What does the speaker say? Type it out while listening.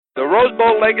The Rose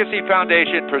Bowl Legacy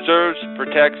Foundation preserves,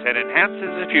 protects, and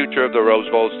enhances the future of the Rose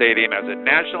Bowl Stadium as a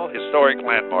National Historic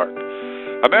Landmark.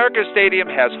 America's Stadium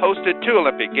has hosted 2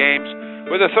 Olympic Games,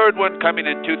 with a 3rd one coming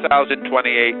in 2028, 2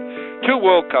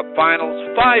 World Cup Finals,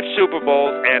 5 Super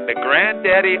Bowls, and the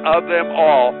granddaddy of them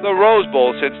all, the Rose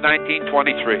Bowl since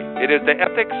 1923. It is the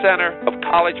epic center of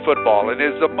college football and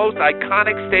is the most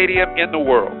iconic stadium in the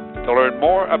world. To learn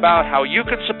more about how you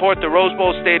can support the Rose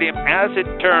Bowl Stadium as it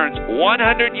turns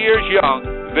 100 years young,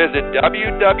 visit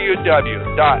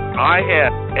www.inspire,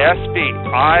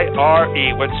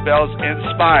 which spells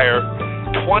inspire,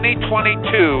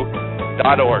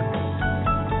 2022.org.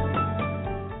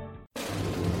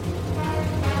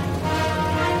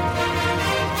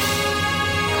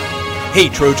 Hey,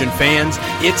 Trojan fans,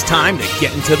 it's time to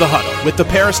get into the huddle with the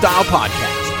Peristyle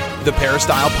Podcast. The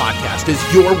Peristyle Podcast is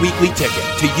your weekly ticket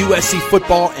to USC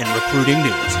football and recruiting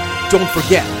news. Don't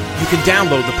forget, you can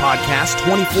download the podcast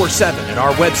 24/7 at our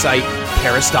website,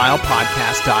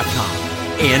 peristylepodcast.com.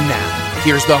 And now,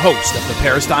 here's the host of the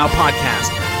Peristyle Podcast,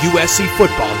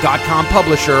 USCFootball.com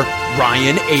publisher,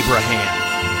 Ryan Abraham.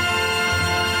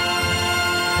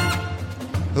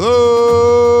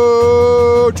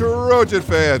 Hello, Trojan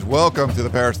fans. Welcome to the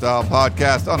Peristyle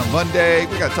Podcast on a Monday.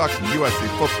 We got to talk some USC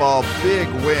football. Big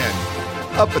win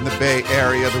up in the Bay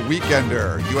Area. The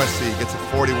Weekender. USC gets a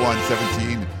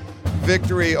 41-17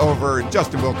 victory over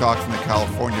Justin Wilcox and the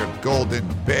California Golden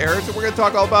Bears. And we're going to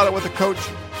talk all about it with the coach,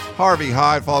 Harvey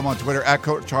Hyde. Follow him on Twitter at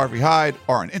Coach Harvey Hyde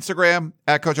or on Instagram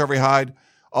at Coach Harvey Hyde.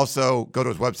 Also, go to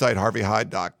his website,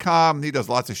 harveyhyde.com. He does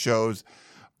lots of shows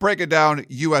breaking down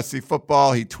USC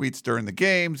football. He tweets during the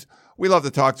games. We love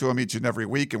to talk to him each and every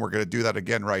week, and we're going to do that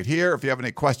again right here. If you have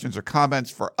any questions or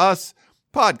comments for us,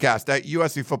 podcast at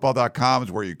uscfootball.com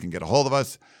is where you can get a hold of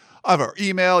us. I have our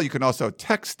email. You can also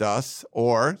text us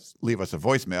or leave us a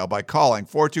voicemail by calling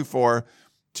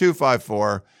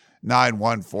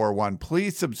 424-254-9141.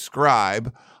 Please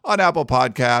subscribe on Apple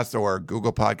Podcasts or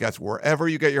Google Podcasts, wherever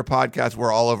you get your podcasts.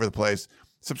 We're all over the place.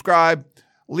 Subscribe.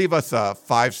 Leave us a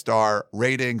 5-star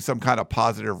rating, some kind of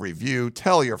positive review.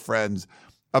 Tell your friends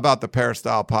about the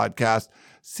Peristyle Podcast.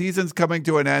 Season's coming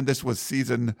to an end. This was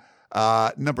season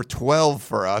number 12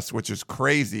 for us, which is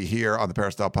crazy here on the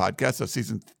Peristyle Podcast. So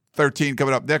season 13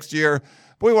 coming up next year.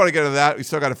 But we want to get to that. We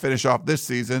still got to finish off this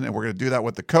season, and we're going to do that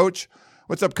with the coach.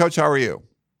 What's up, Coach? How are you?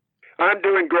 I'm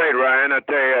doing great, Ryan. I'll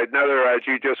tell you, as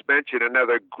you just mentioned,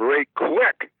 another great,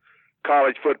 quick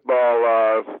college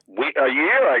football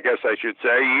year, I guess I should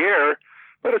say,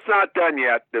 but it's not done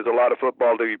yet. There's a lot of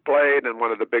football to be played, and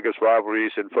one of the biggest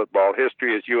rivalries in football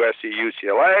history is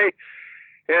USC-UCLA.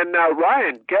 And now,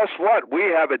 Ryan, guess what? We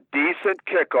have a decent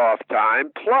kickoff time.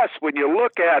 Plus, when you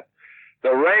look at the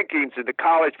rankings in the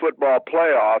college football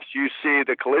playoffs, you see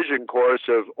the collision course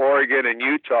of Oregon and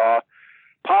Utah,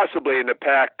 possibly in the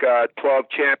Pac-12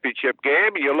 championship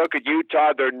game. And you look at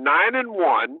Utah, they're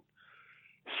 9-1.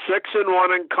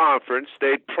 6-1 in conference.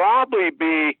 They'd probably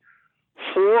be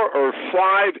 4 or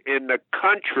 5 in the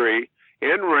country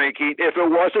in ranking if it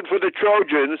wasn't for the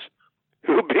Trojans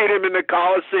who beat him in the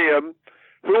Coliseum.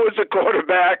 Who was the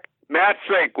quarterback? Matt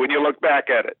Fink, when you look back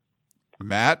at it.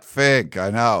 Matt Fink, I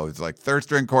know. It's like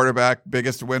third-string quarterback,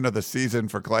 biggest win of the season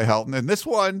for Clay Helton. And this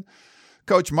one,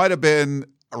 Coach, might have been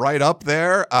right up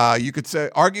there. You could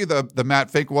argue the Matt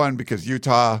Fink one because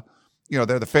Utah, they're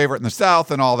the favorite in the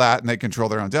South and all that, and they control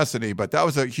their own destiny. But that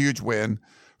was a huge win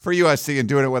for USC and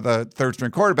doing it with a third-string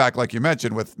quarterback, like you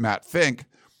mentioned, with Matt Fink.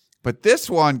 But this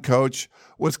one, Coach,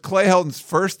 was Clay Helton's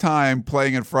first time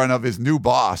playing in front of his new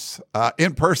boss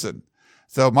in person.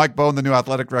 So Mike Bohn, the new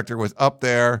athletic director, was up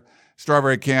there,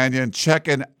 Strawberry Canyon,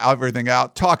 checking everything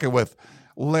out, talking with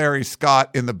Larry Scott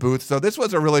in the booth. So this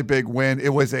was a really big win.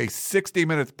 It was a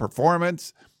 60-minute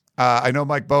performance. I know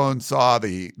Mike Bohn saw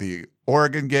the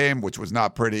Oregon game, which was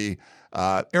not pretty.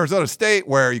 Arizona State,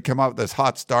 where you come out with this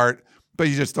hot start, but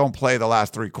you just don't play the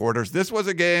last 3 quarters. This was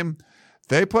a game,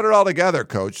 they put it all together,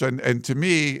 Coach. And to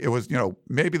me, it was,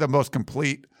 maybe the most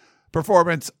complete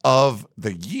performance of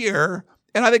the year.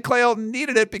 And I think Clay Helton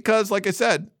needed it because, like I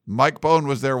said, Mike Bohn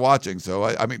was there watching. So,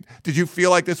 I mean, did you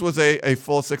feel like this was a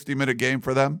full 60-minute game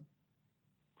for them?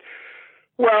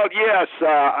 Well, yes,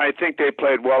 I think they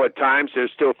played well at times.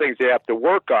 There's still things they have to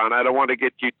work on. I don't want to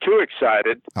get you too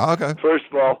excited. Okay. First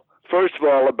of all,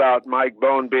 about Mike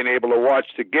Bohn being able to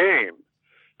watch the game,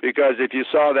 because if you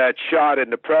saw that shot in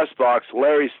the press box,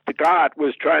 Larry Scott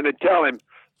was trying to tell him,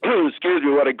 excuse me,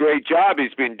 what a great job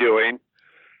he's been doing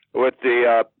with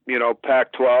the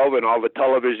Pac-12 and all the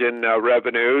television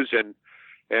revenues and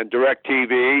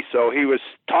DirecTV. So he was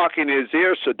talking in his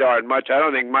ear so darn much. I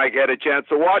don't think Mike had a chance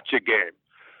to watch a game.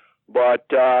 But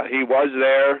he was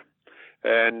there.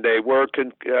 and they were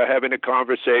having a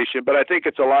conversation. But I think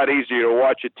it's a lot easier to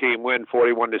watch a team win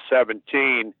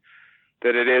 41-17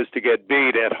 than it is to get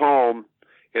beat at home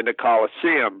in the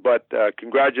Coliseum. But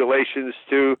congratulations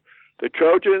to the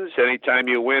Trojans. Anytime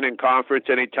you win in conference,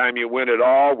 anytime you win at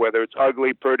all, whether it's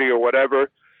ugly, pretty, or whatever,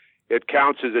 it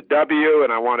counts as a W.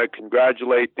 And I want to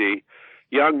congratulate the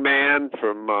young man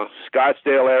from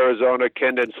Scottsdale, Arizona,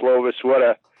 Kendon Slovis.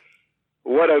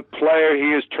 What a player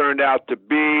he has turned out to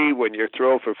be when you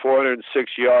throw for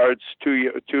 406 yards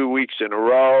 2 weeks in a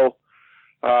row,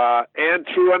 and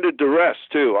threw under duress,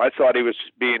 too. I thought he was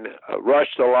being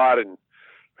rushed a lot and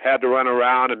had to run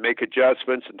around and make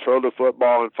adjustments and throw the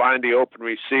football and find the open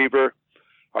receiver.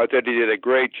 I thought he did a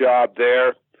great job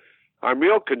there. I'm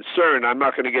real concerned. I'm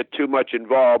not going to get too much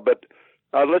involved, but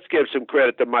let's give some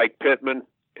credit to Mike Pittman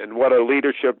and what a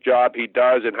leadership job he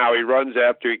does and how he runs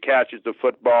after he catches the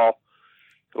football.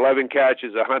 11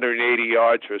 catches, 180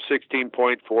 yards for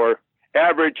 16.4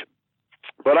 average.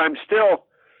 But I'm still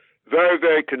very,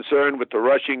 very concerned with the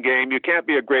rushing game. You can't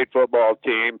be a great football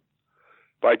team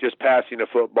by just passing the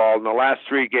football. In the last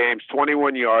 3 games,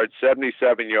 21 yards,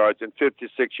 77 yards, and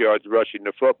 56 yards rushing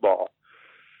the football.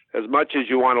 As much as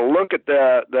you want to look at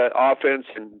the offense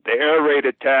and the air raid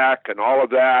attack and all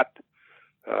of that,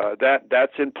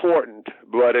 that's important.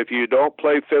 But if you don't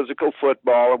play physical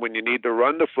football and when you need to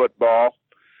run the football,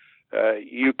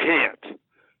 you can't.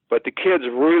 But the kids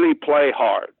really play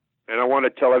hard. And I want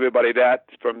to tell everybody that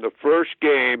from the first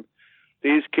game,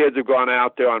 these kids have gone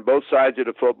out there on both sides of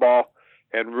the football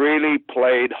and really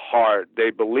played hard.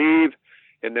 They believe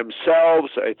in themselves.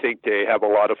 I think they have a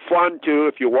lot of fun, too.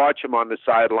 If you watch them on the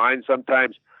sideline,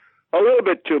 sometimes a little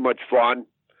bit too much fun,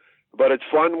 but it's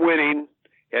fun winning.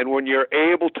 And when you're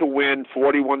able to win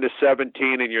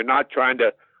 41-17 and you're not trying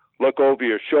to look over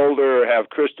your shoulder or have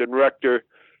Kristen Rector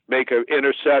make an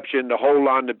interception to hold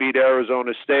on to beat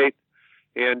Arizona State.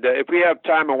 And if we have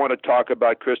time, I want to talk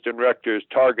about Kristen Rector's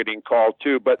targeting call,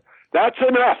 too. But that's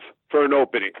enough for an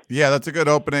opening. Yeah, that's a good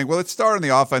opening. Well, let's start on the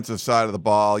offensive side of the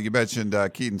ball. You mentioned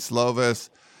Kedon Slovis.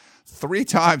 3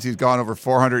 times he's gone over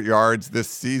 400 yards this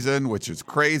season, which is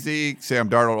crazy. Sam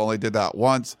Darnold only did that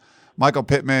once. Michael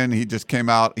Pittman, he just came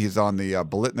out. He's on the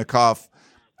Biletnikoff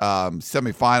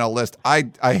semifinal list.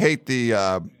 I hate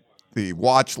the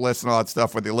watch list and all that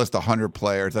stuff where they list 100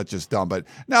 players. That's just dumb. But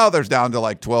now there's down to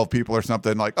like 12 people or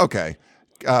something. Like, okay,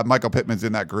 Michael Pittman's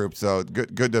in that group, so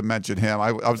good to mention him.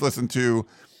 I was listening to,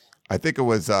 I think it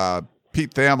was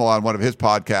Pete Thamel on one of his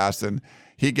podcasts, and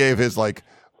he gave his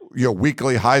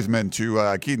weekly Heisman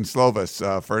to Kedon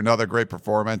Slovis for another great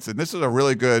performance. And this is a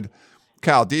really good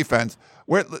Cal defense.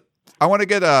 I want to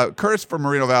get Curtis from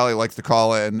Moreno Valley likes to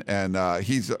call in, and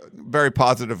he's a very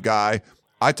positive guy.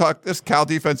 This Cal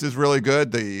defense is really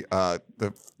good. The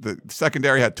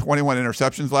secondary had 21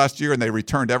 interceptions last year, and they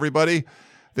returned everybody.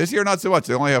 This year, not so much.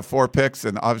 They only have 4 picks,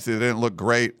 and obviously they didn't look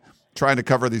great trying to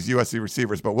cover these USC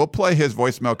receivers. But we'll play his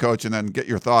voicemail, Coach, and then get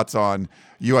your thoughts on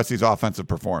USC's offensive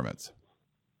performance.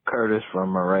 Curtis from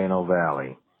Moreno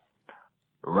Valley.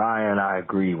 Ryan, I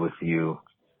agree with you.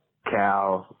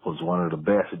 Cal was one of the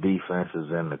best defenses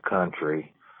in the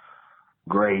country.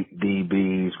 Great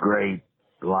DBs, great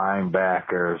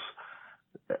linebackers.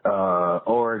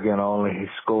 Oregon only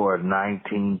scored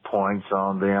 19 points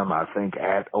on them, I think,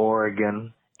 at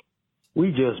Oregon.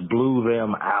 We just blew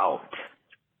them out.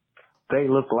 They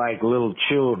look like little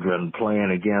children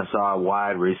playing against our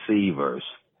wide receivers.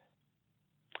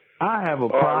 I have a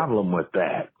problem with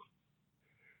that.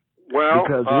 Well,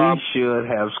 because we should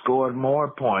have scored more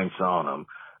points on them.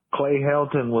 Clay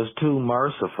Helton was too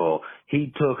merciful.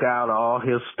 He took out all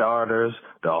his starters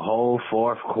the whole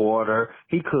 4th quarter.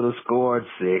 He could have scored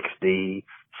 60,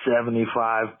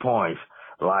 75 points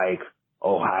like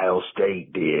Ohio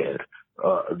State did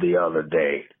the other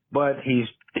day. But he's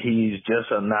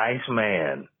just a nice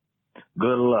man.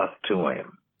 Good luck to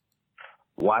him.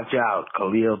 Watch out.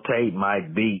 Khalil Tate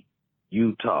might beat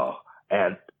Utah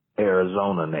at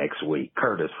Arizona next week.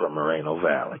 Curtis from Moreno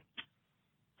Valley.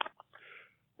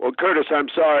 Well, Curtis, I'm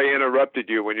sorry I interrupted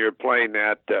you when you were playing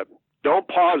that. Don't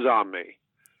pause on me.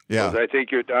 Yeah. Because I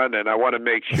think you're done, and I want to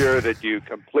make sure that you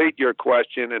complete your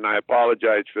question, and I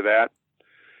apologize for that.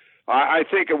 I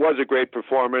think it was a great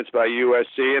performance by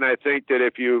USC, and I think that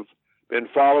if you've been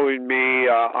following me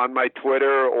on my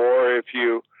Twitter or if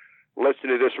you listen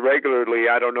to this regularly,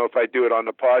 I don't know if I do it on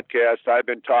the podcast, I've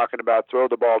been talking about throw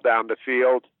the ball down the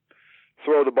field.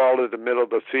 Throw the ball to the middle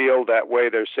of the field. That way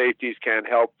their safeties can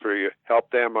help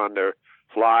them on their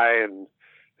fly and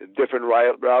different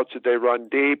routes that they run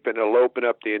deep, and it'll open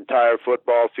up the entire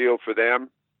football field for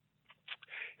them.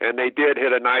 And they did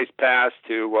hit a nice pass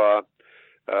to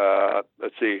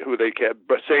let's see who they kept.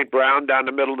 St. Brown down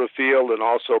the middle of the field, and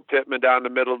also Pittman down the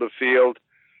middle of the field.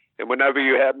 And whenever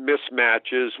you have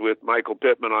mismatches with Michael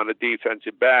Pittman on a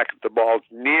defensive back, if the ball's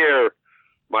near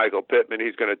Michael Pittman,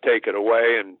 he's going to take it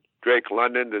away. And Drake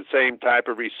London, the same type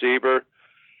of receiver.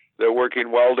 They're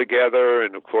working well together.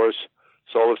 And, of course,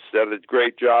 Solis did a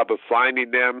great job of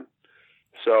finding them.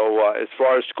 So as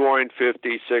far as scoring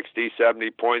 50, 60,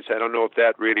 70 points, I don't know if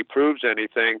that really proves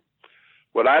anything.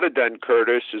 What I'd have done,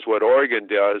 Curtis, is what Oregon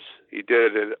does. He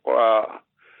did it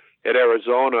at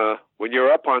Arizona. When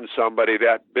you're up on somebody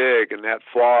that big and that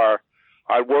far,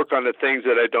 I work on the things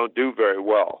that I don't do very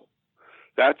well.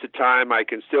 That's the time I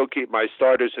can still keep my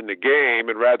starters in the game,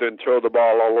 and rather than throw the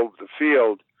ball all over the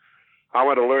field, I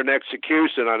want to learn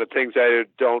execution on the things I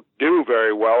don't do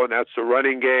very well, and that's the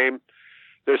running game,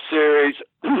 the series,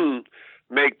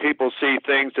 make people see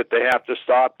things that they have to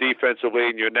stop defensively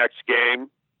in your next game.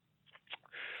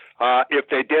 If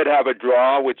they did have a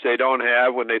draw, which they don't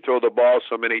have when they throw the ball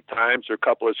so many times, or a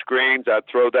couple of screens, I'd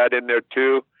throw that in there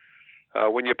too.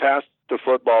 When you pass the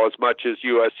football as much as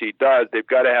USC does, they've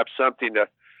got to have something to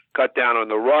cut down on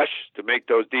the rush to make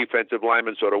those defensive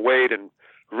linemen sort of wait and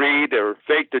read or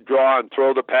fake the draw and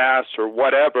throw the pass or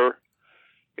whatever.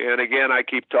 And again, I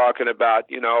keep talking about,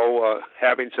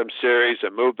 having some series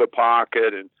and move the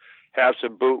pocket and have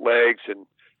some bootlegs and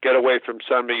get away from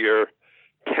some of your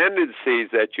tendencies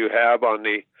that you have on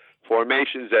the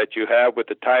formations that you have with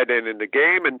the tight end in the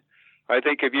game. And I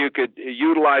think if you could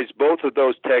utilize both of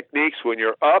those techniques when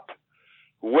you're up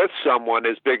with someone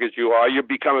as big as you are, you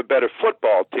become a better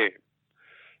football team.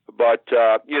 But,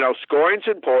 scoring's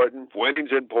important,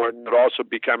 winning's important, but also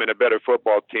becoming a better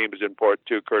football team is important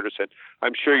too, Curtis. And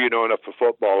I'm sure you know enough of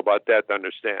football about that to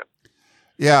understand.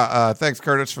 Yeah, thanks,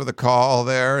 Curtis, for the call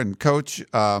there. And, Coach,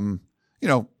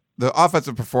 the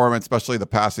offensive performance, especially the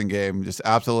passing game, just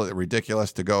absolutely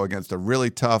ridiculous to go against a really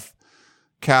tough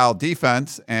Cal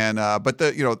defense. And I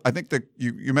think that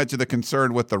you mentioned the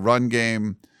concern with the run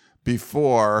game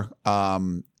before.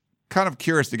 Kind of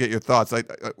curious to get your thoughts.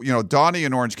 Donnie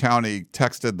in Orange County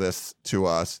texted this to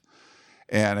us,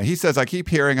 and he says, I keep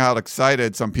hearing how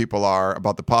excited some people are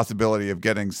about the possibility of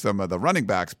getting some of the running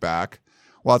backs back.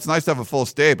 While it's nice to have a full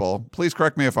stable, please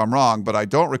correct me if I'm wrong, but I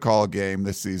don't recall a game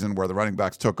this season where the running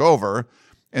backs took over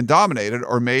and dominated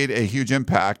or made a huge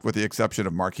impact, with the exception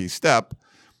of Marquise Stepp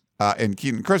and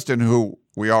Keenan Christon, who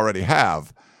we already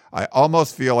have. I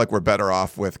almost feel like we're better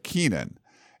off with Keenan.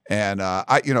 And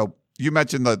you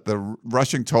mentioned that the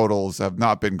rushing totals have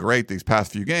not been great these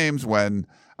past few games when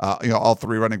all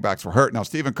three running backs were hurt. Now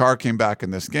Stephen Carr came back in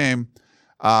this game.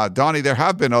 Donnie, there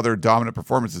have been other dominant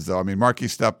performances, though. I mean,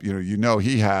 Marquise Stepp,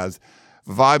 he has.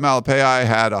 Vavae Malepeai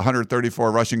had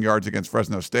 134 rushing yards against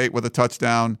Fresno State with a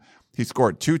touchdown. He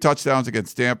scored 2 touchdowns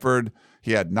against Stanford.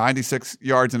 He had 96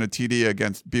 yards and a TD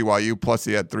against BYU, plus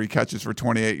he had 3 catches for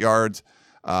 28 yards.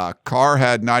 Carr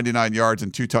had 99 yards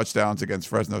and 2 touchdowns against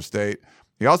Fresno State.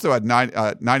 He also had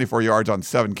 94 yards on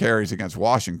 7 carries against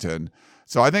Washington.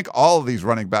 So I think all of these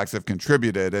running backs have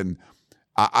contributed. And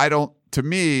I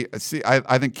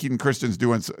think Keaton Christon's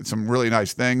doing some really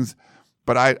nice things,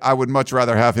 but I would much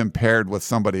rather have him paired with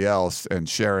somebody else and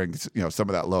sharing, some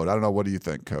of that load. I don't know. What do you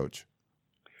think, Coach?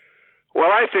 Well,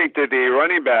 I think that the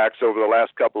running backs over the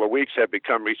last couple of weeks have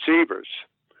become receivers.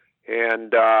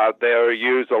 And they're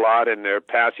used a lot in their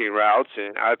passing routes.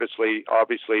 And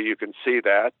obviously you can see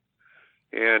that.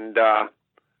 And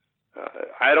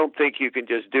I don't think you can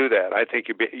just do that. I think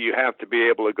you have to be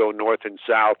able to go north and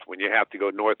south when you have to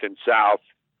go north and south.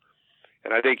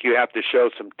 And I think you have to show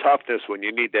some toughness when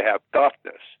you need to have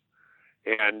toughness.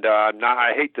 And now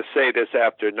I hate to say this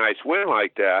after a nice win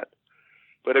like that,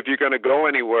 but if you're going to go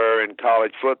anywhere in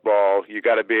college football, you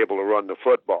got to be able to run the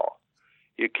football.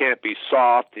 You can't be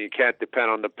soft. You can't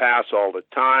depend on the pass all the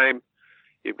time.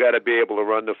 You've got to be able to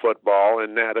run the football,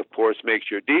 and that, of course, makes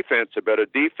your defense a better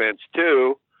defense,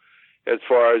 too, as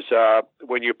far as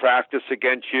when you practice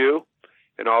against you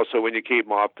and also when you keep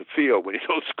them off the field, when you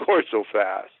don't score so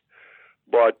fast.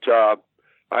 But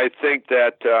I think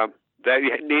that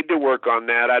you need to work on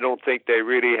that. I don't think they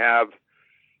really have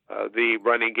the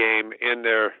running game in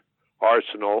their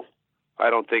arsenal. I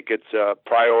don't think it's a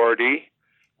priority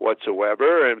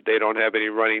whatsoever, and they don't have any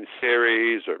running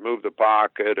series or move the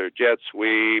pocket or jet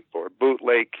sweep or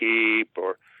bootleg keep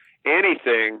or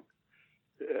anything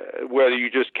where you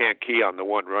just can't key on the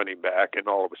one running back, and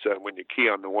all of a sudden when you key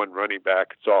on the one running back,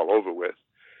 it's all over with.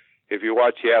 If you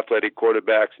watch the athletic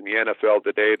quarterbacks in the NFL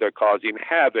today, they're causing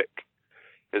havoc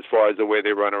as far as the way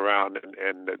they run around,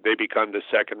 and they become the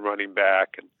second running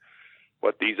back, and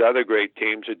what these other great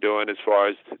teams are doing as far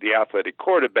as the athletic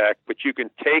quarterback. But you can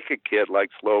take a kid like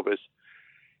Slovis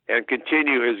and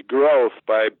continue his growth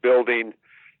by building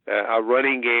a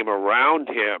running game around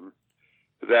him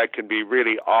that can be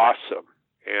really awesome.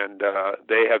 And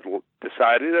they have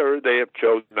decided, or they have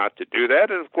chosen not to do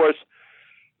that. And of course,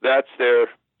 that's their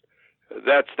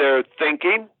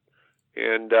thinking.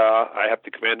 And I have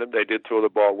to commend them. They did throw the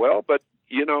ball well, but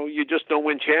you just don't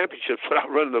win championships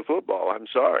without running the football. I'm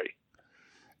sorry.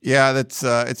 Yeah, that's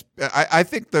I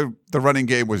think the running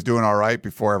game was doing all right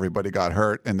before everybody got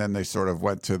hurt, and then they sort of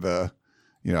went to they're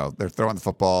throwing the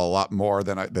football a lot more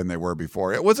than they were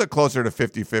before. It was a closer to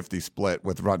 50-50 split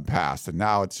with run pass, and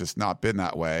now it's just not been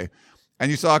that way.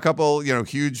 And you saw a couple,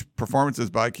 huge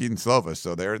performances by Keaton Slovis,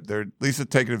 so they're at least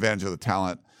taking advantage of the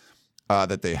talent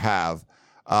that they have.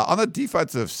 On the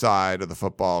defensive side of the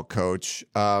football, Coach,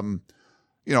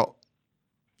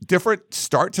 different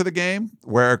start to the game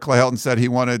where Clay Helton said he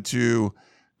wanted to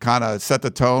kind of set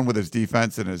the tone with his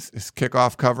defense and his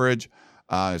kickoff coverage.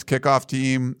 His kickoff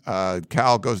team,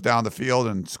 Cal goes down the field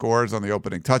and scores on the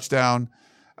opening touchdown.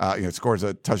 Scores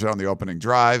a touchdown on the opening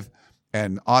drive.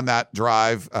 And on that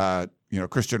drive,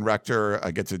 Christian Rector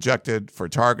gets ejected for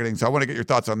targeting. So I want to get your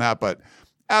thoughts on that. But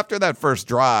after that first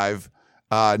drive,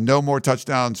 no more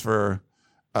touchdowns for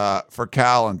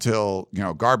Cal until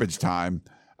garbage time.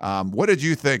 What did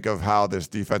you think of how this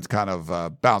defense kind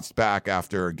of bounced back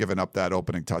after giving up that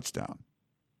opening touchdown?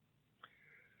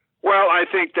 Well, I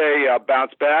think they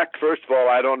bounced back. First of all,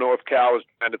 I don't know if Cal was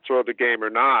trying to throw the game or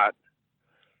not,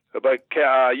 but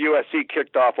USC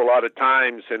kicked off a lot of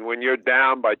times, and when you're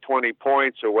down by 20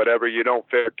 points or whatever, you don't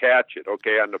fair catch it,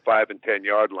 on the 5 and 10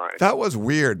 yard line. That was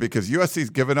weird because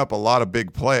USC's given up a lot of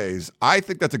big plays. I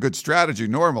think that's a good strategy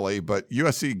normally, but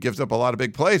USC gives up a lot of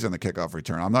big plays in the kickoff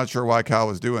return. I'm not sure why Cal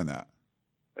was doing that.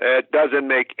 It doesn't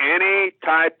make any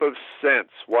type of sense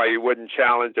why you wouldn't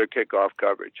challenge their kickoff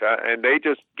coverage. And they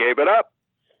just gave it up.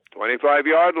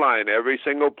 25-yard line every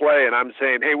single play. And I'm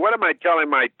saying, hey, what am I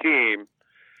telling my team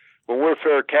when we're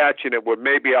fair catching it, where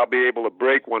maybe I'll be able to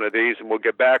break one of these and we'll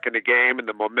get back in the game and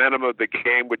the momentum of the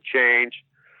game would change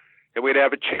and we'd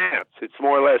have a chance. It's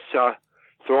more or less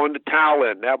throwing the towel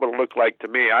in. That would look like to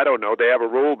me. I don't know. They have a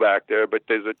rule back there, but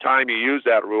there's a time you use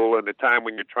that rule and a time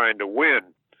when you're trying to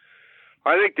win.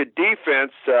 I think the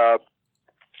defense got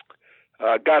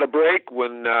a break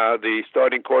when the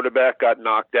starting quarterback got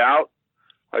knocked out.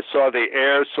 I saw the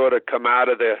air sort of come out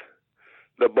of the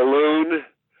balloon.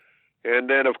 And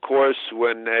then, of course,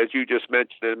 when, as you just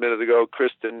mentioned a minute ago,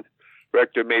 Kristen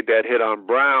Rector made that hit on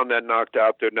Brown, that knocked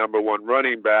out their number one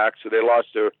running back. So they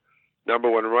lost their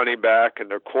number one running back and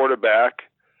their quarterback.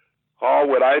 All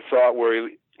what I thought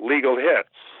were legal hits.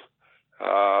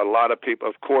 A lot of people,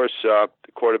 of course, the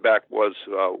quarterback was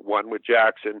one with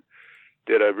Jackson,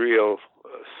 did a real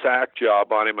sack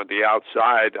job on him on the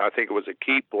outside. I think it was a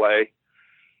key play.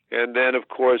 And then, of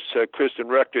course, Kristen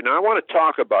Rector. Now, I want to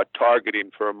talk about targeting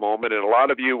for a moment, and a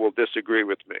lot of you will disagree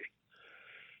with me.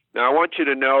 Now, I want you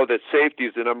to know that safety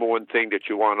is the number one thing that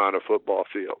you want on a football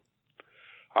field.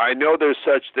 I know there's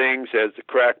such things as the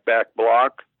crackback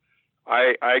block.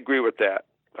 I agree with that.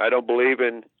 I don't believe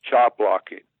in chop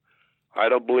blocking. I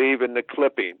don't believe in the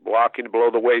clipping, blocking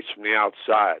below the waist from the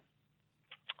outside.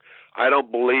 I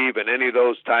don't believe in any of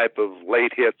those type of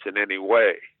late hits in any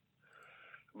way.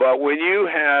 But when you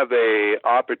have a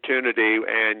opportunity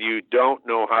and you don't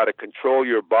know how to control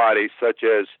your body, such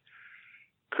as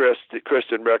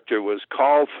Kristen Rector was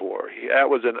called for, that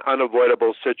was an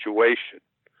unavoidable situation.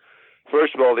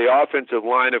 First of all, the offensive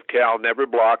line of Cal never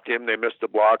blocked him. They missed the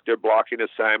block. Their blocking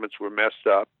assignments were messed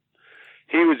up.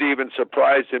 He was even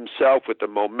surprised himself with the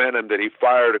momentum that he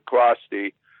fired across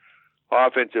the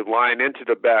offensive line into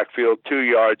the backfield, 2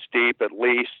 yards deep at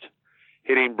least,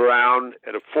 hitting Brown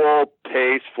at a full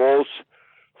pace, full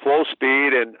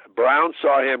speed, and Brown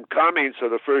saw him coming, so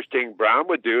the first thing Brown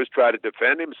would do is try to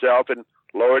defend himself and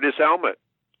lowered his helmet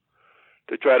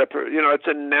to try to, it's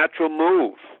a natural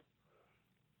move.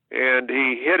 And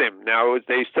he hit him. Now,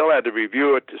 they still had to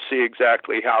review it to see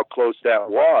exactly how close that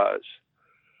was.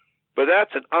 But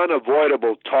that's an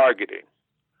unavoidable targeting.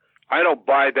 I don't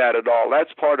buy that at all.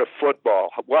 That's part of football.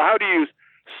 Well, how do you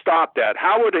stop that?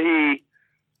 How would he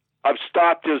have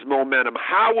stopped his momentum?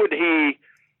 How would he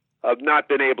have not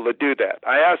been able to do that?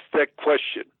 I asked that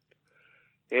question,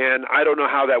 and I don't know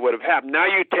how that would have happened. Now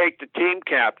you take the team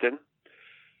captain,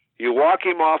 you walk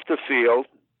him off the field,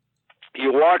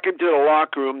 you walk him to the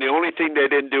locker room. The only thing they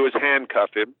didn't do is handcuff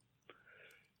him.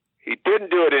 He didn't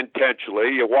do it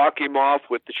intentionally. You walk him off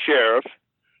with the sheriff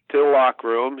to the locker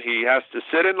room. He has to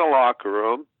sit in the locker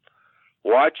room,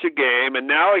 watch the game, and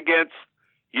now against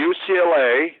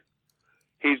UCLA,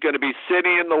 he's going to be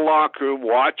sitting in the locker room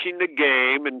watching the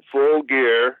game in full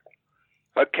gear,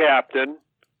 a captain,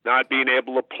 not being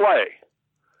able to play.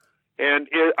 And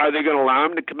are they going to allow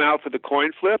him to come out for the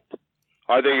coin flip?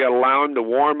 Are they going to allow him to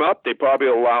warm up? They probably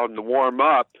allow him to warm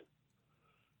up.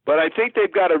 But I think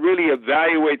they've got to really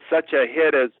evaluate such a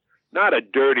hit as not a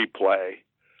dirty play,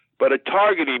 but a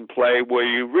targeting play where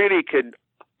you really can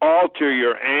alter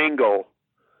your angle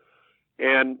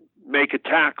and make a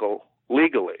tackle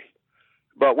legally.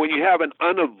 But when you have an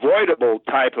unavoidable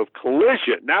type of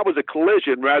collision, that was a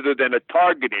collision rather than a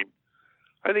targeting,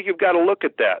 I think you've got to look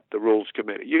at that, the Rules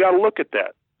Committee. You got to look at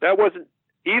that. That wasn't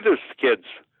either kid's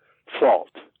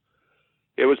fault.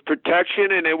 It was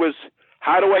protection, and it was,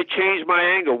 how do I change my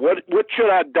angle? What should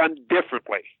I have done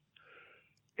differently?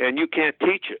 And you can't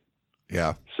teach it.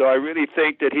 Yeah. So I really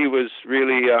think that he was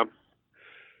really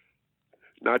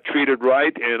not treated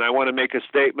right, and I want to make a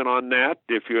statement on that.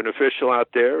 If you're an official out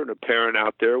there and a parent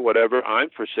out there, whatever, I'm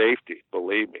for safety,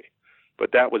 believe me.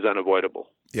 But that was unavoidable.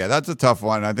 Yeah, that's a tough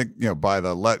one. I think, by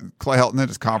the Clay Helton in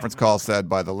his conference call said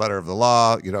by the letter of the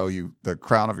law, the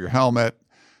crown of your helmet,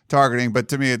 targeting. But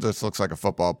to me, it just looks like a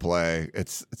football play.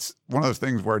 It's one of those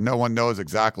things where no one knows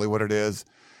exactly what it is.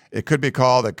 It could be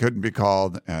called, it couldn't be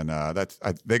called, and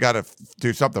they got to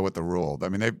do something with the rule. I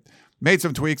mean, they've made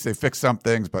some tweaks, they fixed some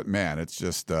things, but man, it's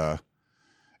just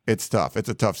it's tough. It's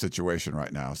a tough situation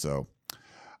right now. So.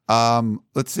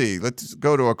 Let's see. Let's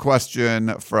go to a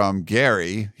question from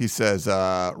Gary. He says,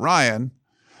 Ryan,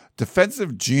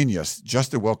 defensive genius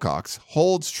Justin Wilcox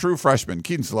holds true freshman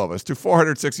Keaton Slovis to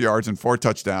 406 yards and 4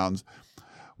 touchdowns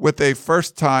with a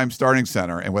first-time starting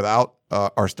center and without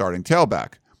our starting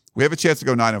tailback. We have a chance to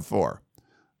go 9-4.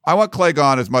 I want Clay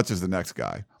gone as much as the next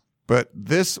guy, but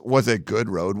this was a good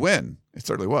road win. It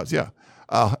certainly was, yeah.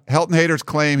 Helton haters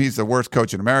claim he's the worst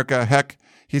coach in America. Heck,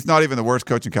 he's not even the worst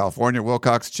coach in California.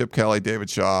 Wilcox, Chip Kelly, David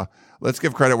Shaw. Let's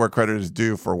give credit where credit is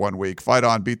due for 1 week. Fight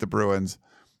on, beat the Bruins.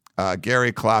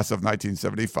 Gary, class of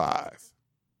 1975.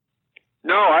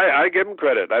 No, I give him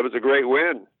credit. That was a great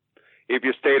win. If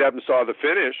you stayed up and saw the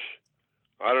finish,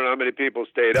 I don't know how many people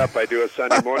stayed up. I do a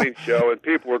Sunday morning show, and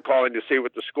people were calling to see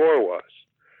what the score was.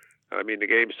 I mean, the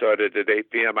game started at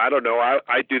 8 p.m. I don't know.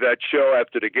 I do that show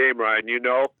after the game, Ryan,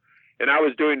 and I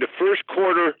was doing the first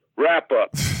quarter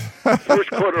wrap-up. First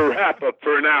quarter wrap-up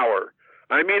for an hour.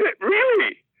 I mean,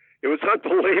 it was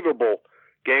unbelievable.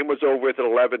 Game was over with at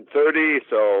 11:30,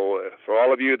 so for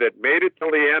all of you that made it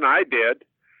till the end, I did.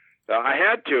 I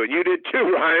had to, and you did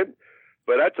too, Ryan.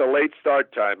 But that's a late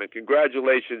start time, and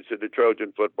congratulations to the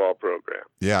Trojan football program.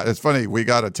 Yeah, it's funny. We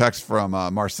got a text from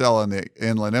Marcel in the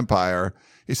Inland Empire.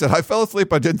 He said, I fell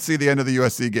asleep. I didn't see the end of the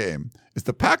USC game. Is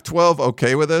the Pac-12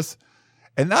 okay with this?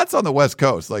 And that's on the West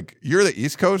Coast. Like, you're the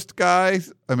East Coast guy.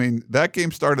 I mean, that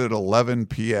game started at 11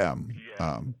 p.m.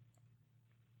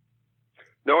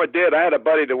 No, it did. I had a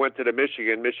buddy that went to the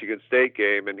Michigan State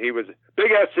game, and he was a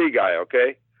big SC guy,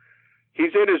 okay?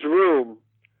 He's in his room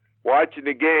watching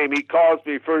the game. He calls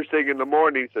me first thing in the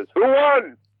morning. He says, Who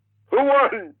won?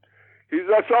 He says,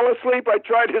 I fell asleep. I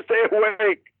tried to stay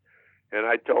awake. And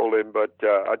I told him, but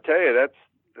I'll tell you,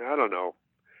 I don't know.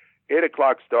 8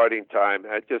 o'clock starting time.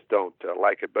 I just don't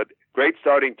like it. But great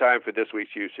starting time for this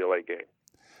week's UCLA game.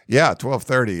 Yeah,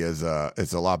 12:30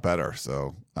 is a lot better.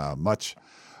 So much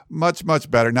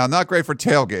better. Now, not great for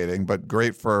tailgating, but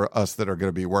great for us that are going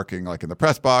to be working like in the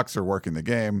press box or working the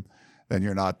game. Then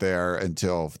you're not there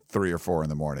until 3 or 4 in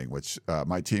the morning, which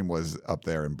my team was up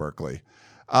there in Berkeley.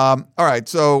 All right,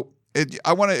 so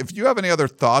if you have any other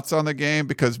thoughts on the game,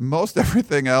 because most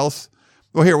everything else.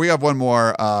 Well, here we have one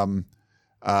more.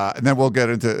 And then we'll get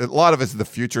into a lot of it's the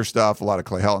future stuff, a lot of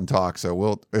Clay Helton talk.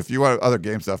 So if you want other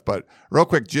game stuff, but real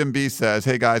quick, Jim B says,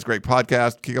 "Hey guys, great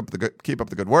podcast. Keep up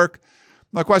the good work.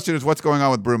 My question is, what's going on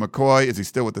with Brew McCoy? Is he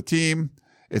still with the team?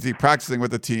 Is he practicing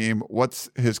with the team? What's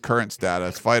his current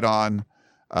status? Fight on,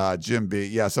 Jim B."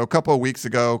 Yeah. So a couple of weeks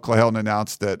ago, Clay Helton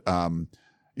announced that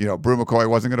Brew McCoy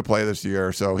wasn't going to play this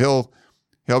year, so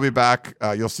he'll be back.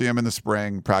 You'll see him in the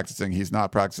spring practicing. He's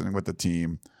not practicing with the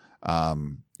team.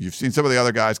 You've seen some of the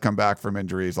other guys come back from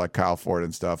injuries like Kyle Ford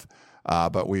and stuff.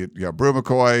 But Brew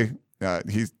McCoy,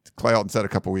 Clay Helton said a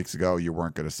couple weeks ago you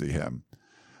weren't going to see him.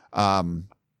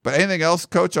 But anything else,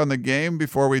 Coach, on the game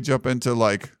before we jump into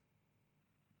like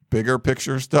bigger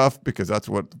picture stuff? Because that's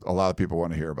what a lot of people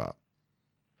want to hear about.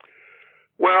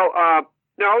 Well,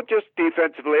 no, just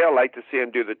defensively, I like to see him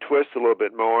do the twist a little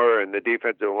bit more and the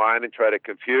defensive line and try to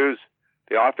confuse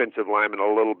the offensive lineman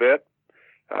a little bit.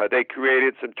 They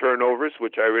created some turnovers,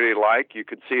 which I really like. You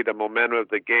could see the momentum of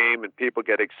the game, and people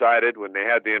get excited when they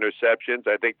had the interceptions.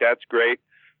 I think that's great.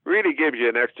 Really gives you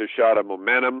an extra shot of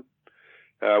momentum.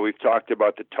 We've talked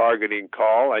about the targeting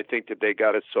call. I think that they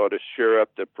got to sort of shore up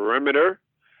the perimeter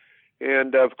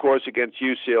And, of course, against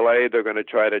UCLA, they're going to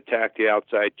try to attack the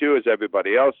outside, too, as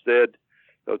everybody else did.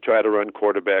 They'll try to run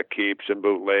quarterback keeps and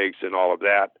bootlegs and all of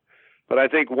that. But I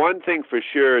think one thing for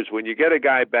sure is when you get a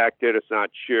guy back there that's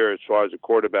not sure as far as a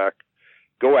quarterback,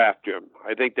 go after him.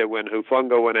 I think that when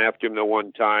Hufanga went after him the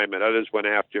one time and others went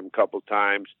after him a couple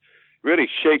times, it really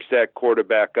shakes that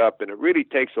quarterback up, and it really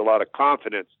takes a lot of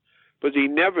confidence because he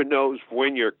never knows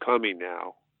when you're coming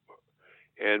now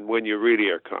and when you really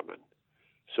are coming.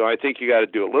 So I think you got to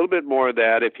do a little bit more of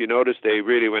that. If you notice, they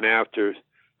really went after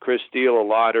Chris Steele a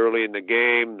lot early in the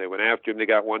game. They went after him. They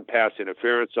got one pass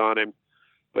interference on him.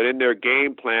 But in their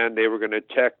game plan, they were going to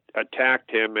attack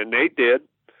him, and they did.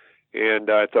 And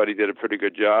I thought he did a pretty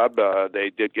good job.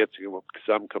 They did get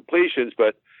some completions,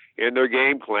 but in their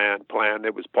game plan,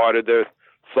 it was part of their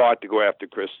thought to go after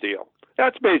Chris Steele.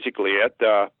 That's basically it.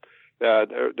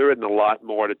 There isn't a lot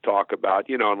more to talk about,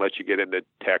 unless you get into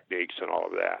techniques and all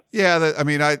of that. Yeah,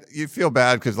 you feel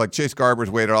bad because like Chase Garbers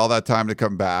waited all that time to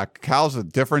come back. Cal's a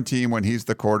different team when he's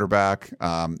the quarterback.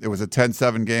 It was a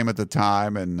 10-7 game at the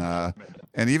time,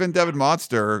 and even Devin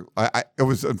Monster. It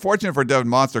was unfortunate for Devin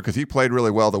Monster because he played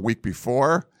really well the week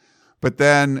before, but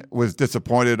then was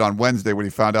disappointed on Wednesday when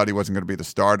he found out he wasn't going to be the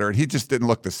starter, and he just didn't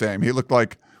look the same. He looked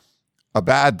like a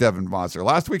bad Devin Monster.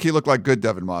 Last week he looked like good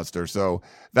Devin Monster. So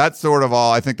that's sort of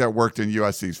all. I think that worked in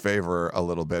USC's favor a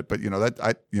little bit. But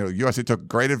USC took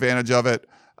great advantage of it.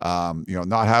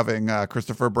 Not having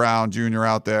Christopher Brown Jr.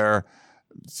 out there,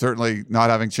 certainly not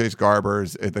having Chase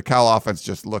Garbers. The Cal offense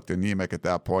just looked anemic at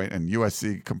that point, and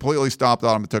USC completely stomped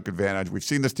on them and took advantage. We've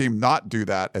seen this team not do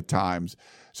that at times.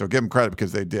 So give them credit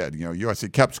because they did.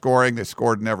 USC kept scoring. They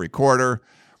scored in every quarter.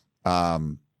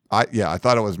 I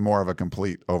thought it was more of a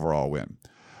complete overall win.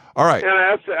 All right. And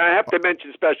I have to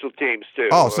mention special teams, too.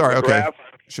 Oh, sorry. McGrath, okay.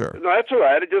 Sure. No, that's all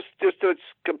right. Just to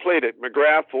complete it.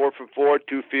 McGrath, 4 for 4,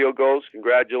 2 field goals.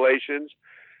 Congratulations.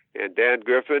 And Dan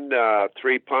Griffin,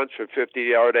 3 punts for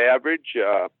 50-yard average.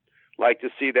 Like to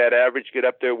see that average get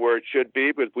up there where it should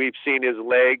be, but we've seen his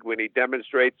leg when he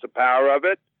demonstrates the power of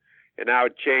it, and how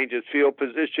it changes field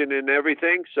position and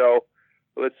everything. So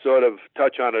let's sort of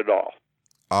touch on it all.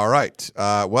 All right.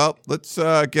 Well, let's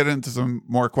get into some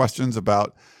more questions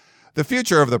about the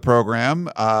future of the program.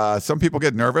 Some people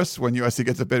get nervous when USC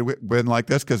gets a big win like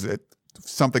this because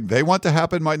something they want to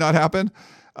happen might not happen.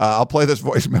 I'll play this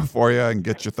voicemail for you and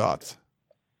get your thoughts.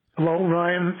 Hello,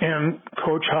 Ryan and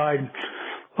Coach Hyde.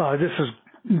 This is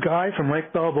Guy from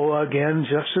Lake Balboa again,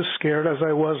 just as scared as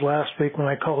I was last week when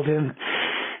I called in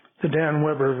the Dan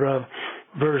Weber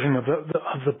version of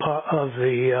the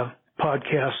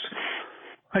podcast.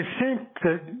 I think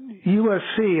that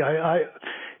USC,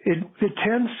 it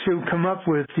tends to come up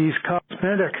with these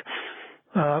cosmetic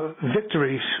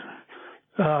victories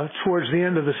towards the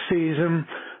end of the season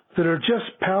that are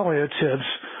just palliatives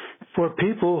for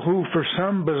people who, for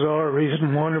some bizarre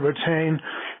reason, want to retain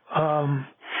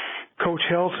Coach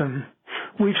Helton.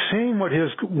 We've seen what his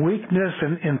weakness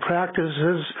in practice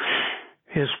is,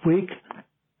 his weak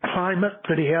climate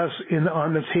that he has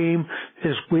on the team,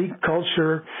 his weak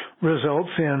culture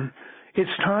results in. It's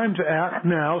time to act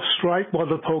now, strike while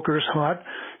the poker's hot,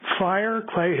 fire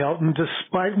Clay Helton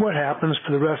despite what happens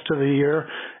for the rest of the year,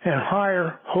 and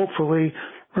hire, hopefully,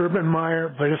 Urban Meyer,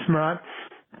 but if not,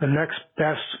 the next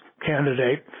best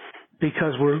candidate,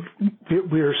 because we're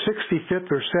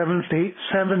 65th or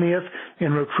 70th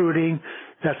in recruiting.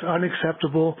 That's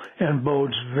unacceptable and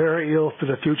bodes very ill for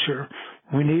the future.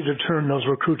 We need to turn those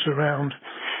recruits around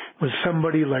with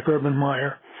somebody like Urban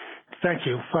Meyer. Thank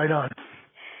you. Fight on.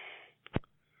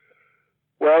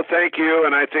 Well, thank you,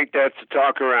 and I think that's the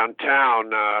talk around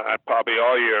town. Probably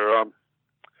all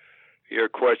your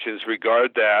questions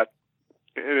regard that,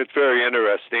 and it's very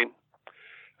interesting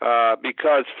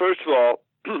because, first of all,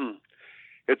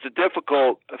 it's a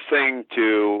difficult thing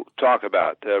to talk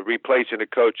about, replacing a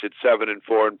coach at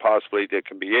 7-4 and possibly that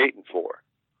can be 8-4.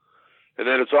 And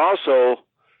then it's also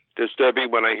disturbing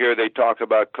when I hear they talk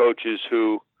about coaches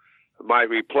who might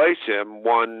replace him,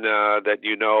 one that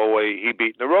he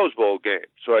beat in the Rose Bowl game.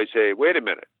 So I say, wait a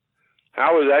minute,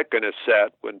 how is that going to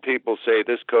set when people say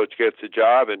this coach gets the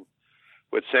job? And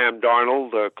with Sam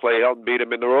Darnold, Clay Helton beat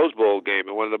him in the Rose Bowl game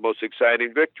in one of the most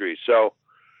exciting victories. So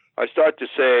I start to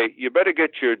say, you better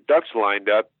get your ducks lined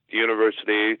up, the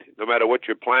university, no matter what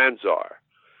your plans are.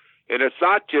 And it's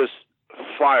not just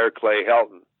fire Clay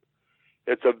Helton.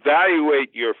 It's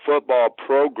evaluate your football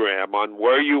program on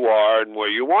where you are and where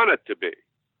you want it to be.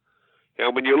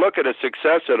 And when you look at a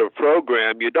success of a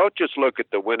program, you don't just look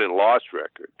at the win and loss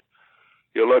record.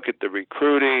 You look at the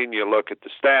recruiting, you look at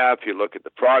the staff, you look at the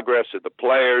progress of the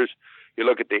players, You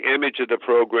look at the image of the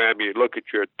program. You look at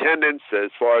your attendance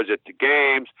as far as at the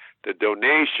games, the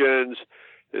donations,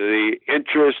 the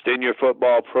interest in your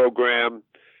football program,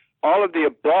 all of the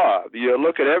above. You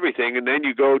look at everything, and then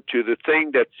you go to the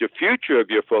thing that's the future of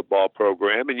your football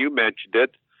program, and you mentioned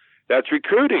it. That's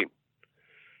recruiting.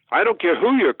 I don't care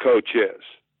who your coach is.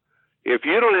 If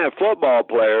you don't have football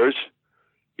players,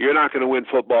 you're not going to win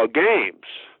football games.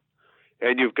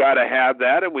 And you've got to have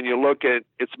that. And when you look at,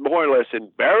 it's more or less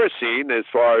embarrassing as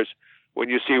far as when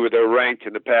you see where they're ranked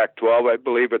in the Pac-12. I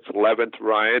believe it's 11th,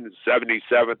 Ryan, and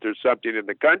 77th or something in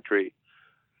the country.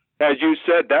 As you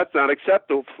said, that's not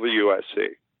acceptable for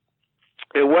USC.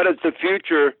 And what does the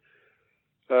future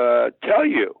tell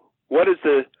you? What is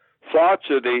the thoughts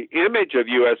or the image of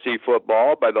USC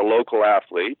football by the local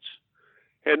athletes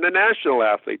and the national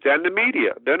athletes and the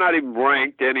media? They're not even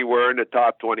ranked anywhere in the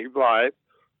top 25.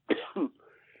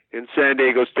 In San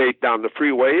Diego State down the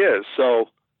freeway is. So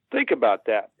think about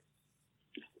that.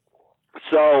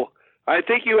 So I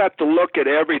think you have to look at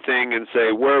everything and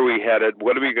say, where are we headed?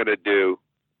 What are we going to do?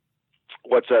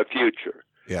 What's our future?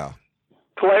 Yeah.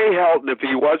 Clay Helton, if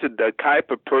he wasn't the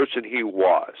type of person he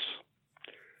was,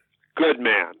 good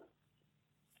man,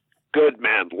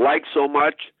 liked so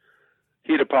much,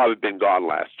 he'd have probably been gone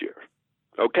last year.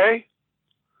 Okay?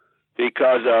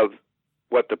 Because of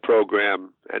what the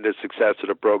program and the success of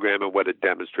the program and what it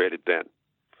demonstrated then.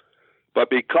 But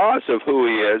because of who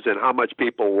he is and how much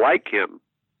people like him,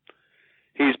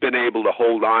 he's been able to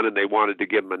hold on, and they wanted to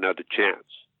give him another chance.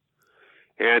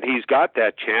 And he's got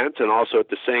that chance, and also at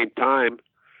the same time,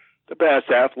 the best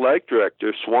athletic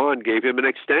director, Swan, gave him an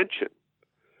extension.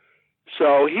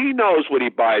 So he knows what he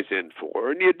buys in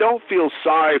for, and you don't feel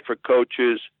sorry for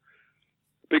coaches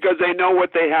because they know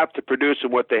what they have to produce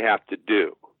and what they have to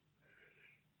do.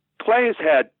 Clay has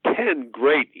had 10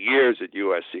 great years at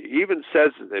USC. He even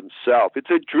says it himself. It's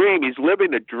a dream. He's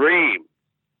living a dream.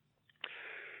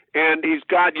 And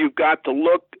you've got to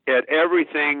look at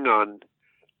everything on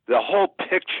the whole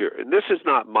picture. And this is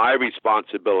not my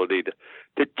responsibility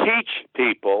to teach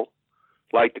people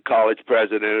like the college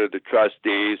president or the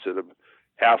trustees or the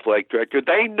athletic director.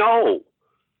 They know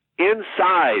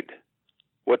inside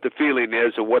what the feeling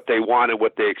is and what they want and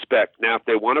what they expect. Now, if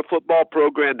they want a football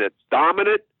program that's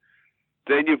dominant,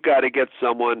 then you've got to get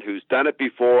someone who's done it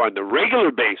before on the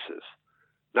regular basis,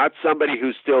 not somebody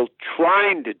who's still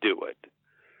trying to do it.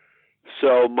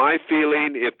 So my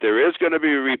feeling, if there is going to be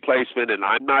a replacement, and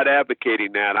I'm not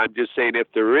advocating that, I'm just saying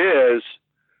if there is,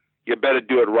 you better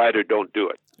do it right or don't do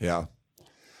it. Yeah.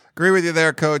 Agree with you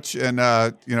there, Coach. And,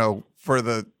 for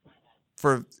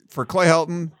Clay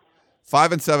Helton,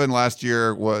 5-7 last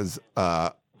year was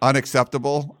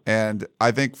unacceptable. And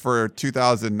I think for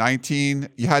 2019,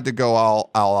 you had to go all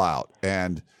out.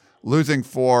 And losing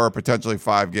 4 or potentially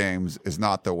 5 games is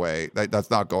not the way. That's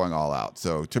not going all out.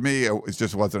 So to me, it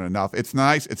just wasn't enough. It's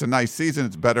nice. It's a nice season.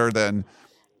 It's better than,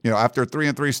 after a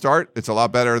 3-3 start, it's a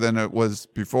lot better than it was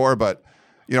before. But,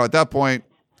 at that point,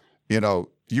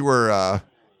 you were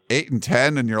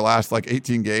 8-10 in your last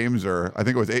 18 games, or I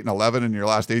think it was 8-11 in your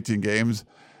last 18 games.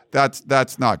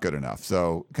 That's not good enough.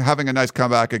 So having a nice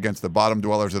comeback against the bottom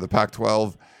dwellers of the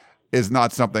Pac-12 is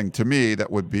not something to me that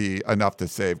would be enough to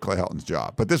save Clay Helton's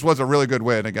job. But this was a really good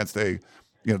win against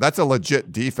that's a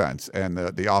legit defense, and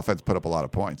the offense put up a lot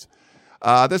of points.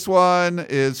 This one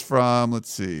is from, let's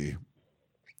see.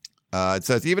 It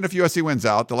says, even if USC wins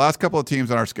out, the last couple of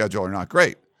teams on our schedule are not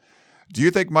great. Do you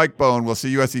think Mike Bohn will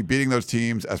see USC beating those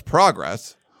teams as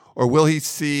progress, or will he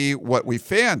see what we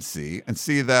fans see and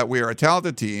see that we are a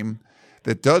talented team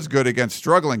that does good against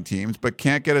struggling teams but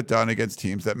can't get it done against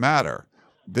teams that matter?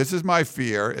 This is my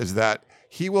fear, is that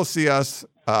he will see us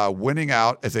winning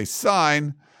out as a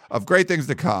sign of great things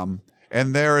to come,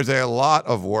 and there is a lot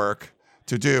of work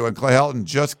to do, and Clay Helton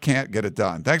just can't get it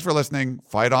done. Thanks for listening.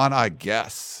 Fight on, I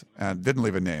guess. And didn't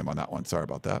leave a name on that one. Sorry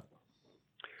about that.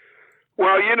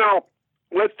 Well,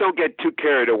 let's don't get too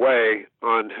carried away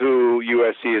on who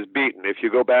USC has beaten. If you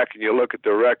go back and you look at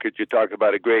the record, you talk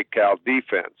about a great Cal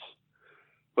defense.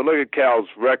 But look at Cal's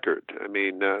record. I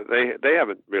mean, they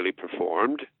haven't really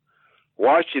performed.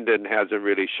 Washington hasn't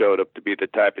really showed up to be the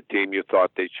type of team you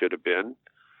thought they should have been.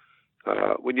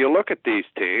 When you look at these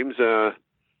teams,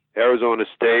 Arizona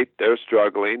State, they're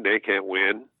struggling. They can't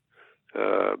win.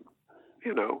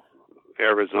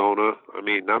 Arizona, I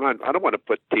mean, I don't want to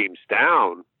put teams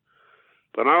down.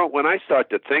 But when I start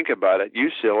to think about it,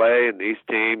 UCLA and these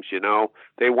teams,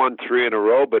 they won 3 in a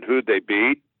row, but who'd they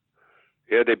beat?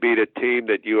 Yeah, they beat a team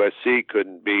that USC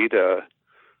couldn't beat.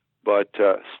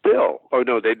 Still,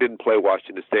 they didn't play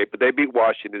Washington State, but they beat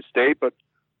Washington State. But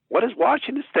what has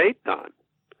Washington State done?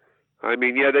 I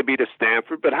mean, yeah, they beat a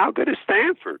Stanford, but how good is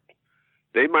Stanford?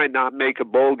 They might not make a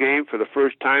bowl game for the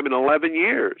first time in 11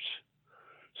 years.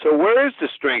 So where is the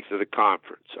strength of the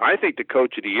conference? I think the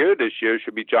coach of the year this year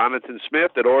should be Jonathan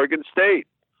Smith at Oregon State.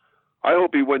 I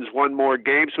hope he wins one more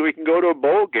game so he can go to a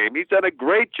bowl game. He's done a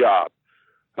great job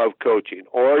of coaching.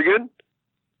 Oregon,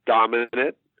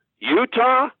 dominant.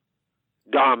 Utah,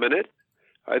 dominant.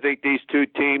 I think these two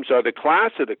teams are the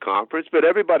class of the conference, but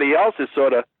everybody else is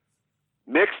sort of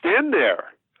mixed in there.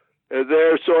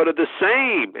 They're sort of the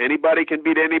same. Anybody can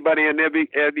beat anybody on every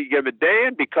given day,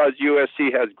 and because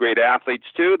USC has great athletes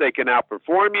too, they can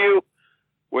outperform you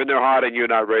when they're hot and you're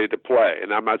not ready to play.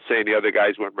 And I'm not saying the other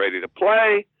guys weren't ready to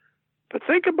play, but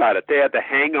think about it. They had to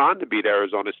hang on to beat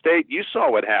Arizona State. You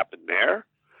saw what happened there.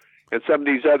 And some of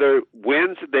these other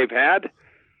wins that they've had.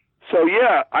 So,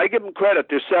 yeah, I give them credit.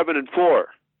 They're 7-4.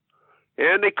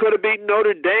 And they could have beaten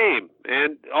Notre Dame.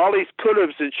 And all these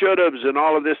could-haves and should-haves and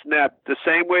all of this and that the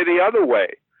same way the other way.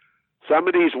 Some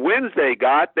of these wins they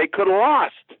got, they could have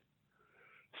lost.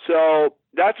 So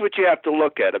that's what you have to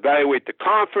look at. Evaluate the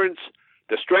conference,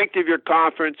 the strength of your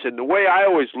conference, and the way I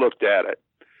always looked at it.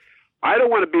 I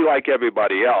don't want to be like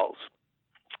everybody else.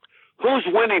 Who's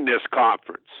winning this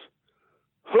conference?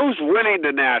 Who's winning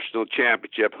the national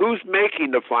championship? Who's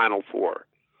making the Final Four?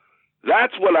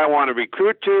 That's what I want to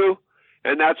recruit to,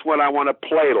 and that's what I want to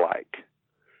play like.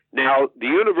 Now, the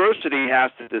university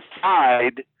has to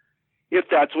decide if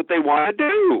that's what they want to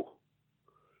do.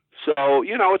 So,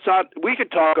 it's not, we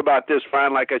could talk about this,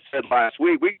 Ryan, like I said last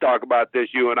week. We can talk about this,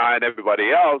 you and I and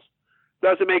everybody else.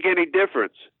 Doesn't make any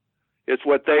difference. It's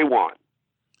what they want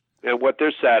and what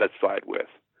they're satisfied with.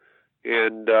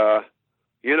 And,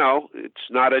 it's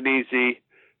not an easy,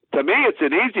 to me, it's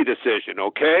an easy decision,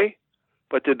 okay?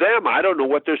 But to them, I don't know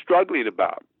what they're struggling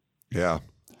about. Yeah.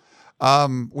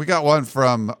 We got one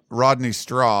from Rodney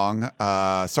Strong,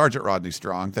 Sergeant Rodney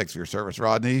Strong. Thanks for your service,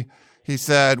 Rodney. He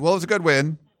said, well, it was a good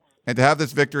win. And to have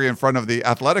this victory in front of the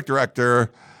athletic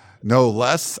director, no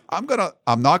less, I'm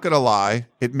not going to lie.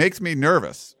 It makes me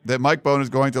nervous that Mike Bohn is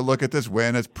going to look at this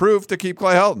win as proof to keep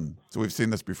Clay Helton. So we've seen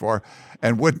this before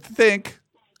and would think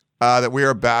that we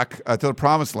are back to the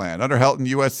promised land. Under Helton,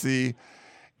 USC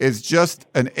is just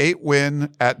an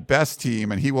 8-win at best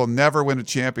team, and he will never win a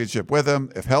championship with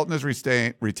him. If Helton is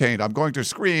retained, I'm going to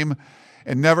scream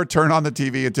and never turn on the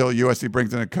TV until USC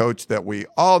brings in a coach that we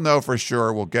all know for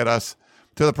sure will get us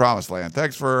to the promised land.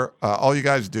 Thanks for all you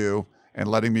guys do and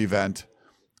letting me vent.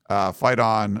 Fight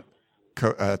on.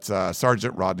 It's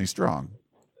Sergeant Rodney Strong.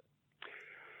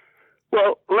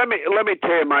 Well, let me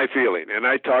tell you my feeling. And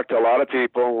I talked to a lot of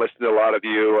people and listened to a lot of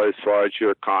you as far as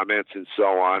your comments and so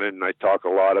on. And I talk a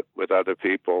lot with other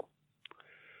people.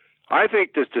 I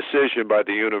think this decision by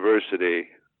the university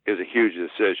is a huge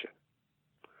decision.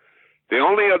 The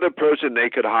only other person they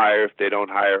could hire if they don't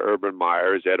hire Urban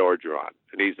Meyer is Ed Orgeron,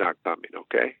 and he's not coming,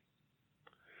 okay?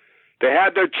 They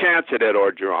had their chance at Ed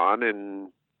Orgeron,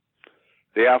 and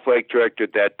the athletic director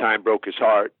at that time broke his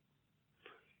heart.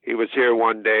 He was here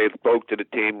one day, spoke to the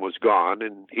team, was gone,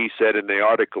 and he said in the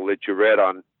article that you read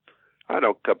on, a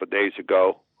couple of days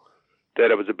ago,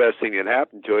 that it was the best thing that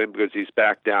happened to him because he's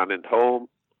back down at home.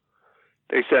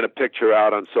 They sent a picture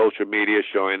out on social media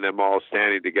showing them all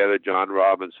standing together, John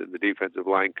Robinson, the defensive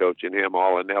line coach, and him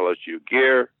all in LSU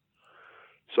gear,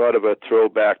 sort of a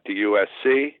throwback to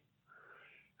USC.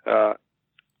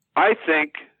 I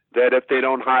think that if they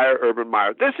don't hire Urban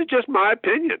Meyer, this is just my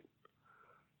opinion.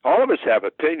 All of us have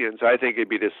opinions. I think it'd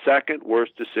be the second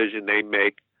worst decision they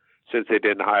make since they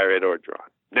didn't hire Ed Orgeron.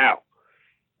 Now,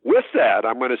 with that,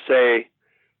 I'm going to say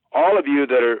all of you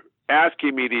that are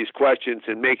asking me these questions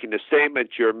and making the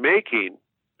statements you're making,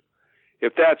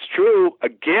 if that's true,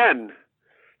 again,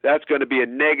 that's going to be a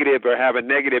negative or have a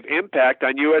negative impact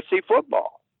on USC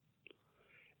football.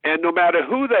 And no matter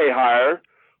who they hire,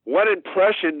 what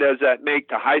impression does that make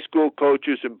to high school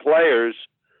coaches and players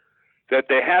that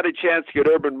they had a chance to get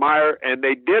Urban Meyer and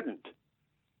they didn't?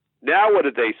 Now what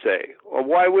did they say? Well,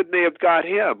 why wouldn't they have got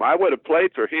him? I would have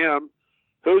played for him.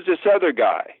 Who's this other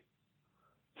guy?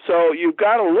 So you've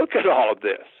got to look at all of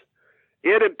this.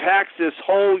 It impacts this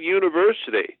whole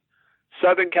university,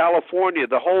 Southern California,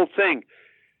 the whole thing.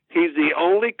 He's the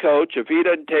only coach, if he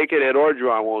doesn't take it, Ed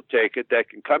Orgeron won't take it, that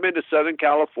can come into Southern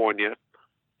California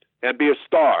and be a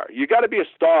star. You got to be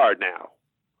a star now.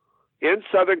 In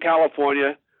Southern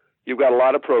California, you've got a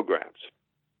lot of programs.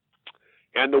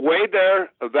 And the way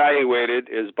they're evaluated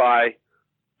is by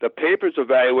the papers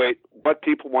evaluate what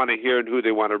people want to hear and who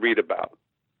they want to read about.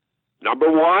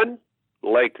 Number one,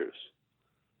 Lakers.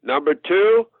 Number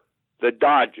two, the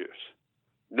Dodgers.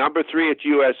 Number three, it's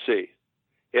USC.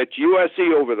 It's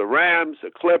USC over the Rams, the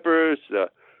Clippers, the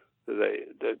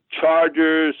the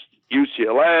Chargers,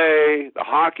 UCLA, the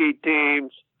hockey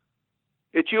teams.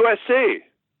 It's USC.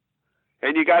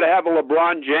 And you got to have a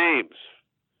LeBron James.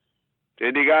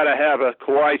 And you got to have a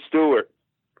Kawhi Stewart.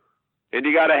 And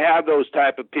you got to have those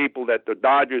type of people that the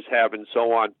Dodgers have and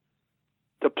so on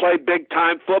to play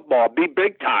big-time football, be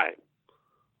big-time.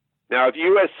 Now, if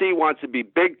USC wants to be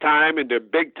big-time in their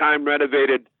big-time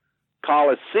renovated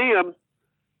Coliseum,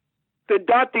 then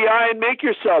dot the I and make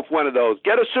yourself one of those.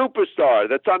 Get a superstar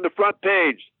that's on the front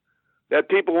page that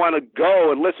people want to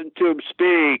go and listen to him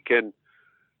speak and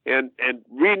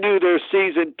renew their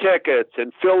season tickets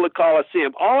and fill the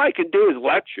Coliseum. All I can do is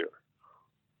lecture.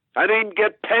 I didn't even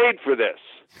get paid for this.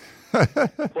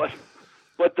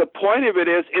 But the point of it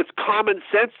is, it's common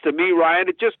sense to me, Ryan.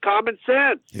 It's just common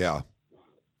sense. Yeah.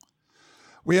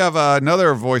 We have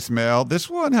another voicemail. This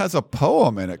one has a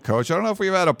poem in it, Coach. I don't know if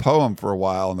we've had a poem for a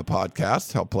while on the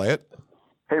podcast. I'll play it.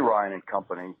 Hey, Ryan and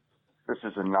company. This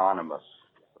is Anonymous.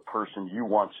 The person you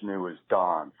once knew as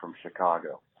Don from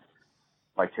Chicago.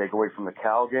 My takeaway from the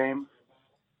Cal game,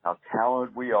 how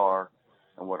talented we are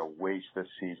and what a waste this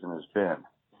season has been.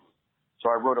 So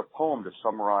I wrote a poem to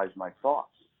summarize my thoughts.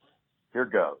 Here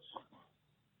goes.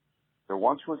 There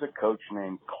once was a coach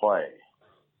named Clay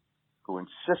who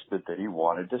insisted that he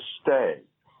wanted to stay.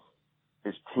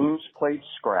 His teams played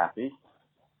scrappy,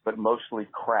 but mostly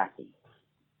crappy.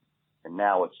 And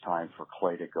now it's time for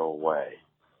Clay to go away.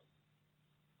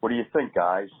 What do you think,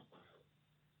 guys?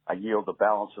 I yield the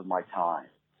balance of my time.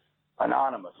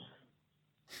 Anonymous.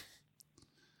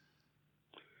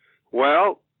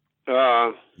 Well,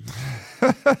 it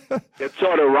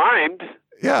sort of rhymed.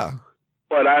 Yeah.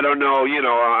 But I don't know,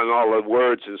 on all the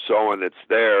words and so on that's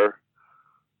there.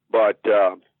 But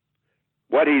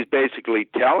what he's basically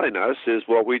telling us is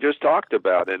what we just talked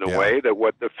about in a way, that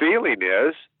what the feeling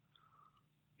is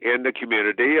in the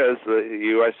community as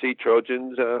the USC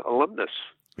Trojans alumnus.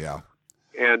 Yeah.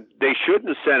 And they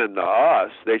shouldn't send him to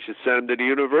us. They should send him to the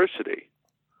university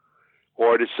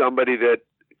or to somebody that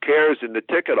cares in the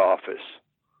ticket office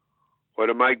or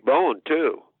to Mike Bohn,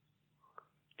 too,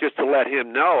 just to let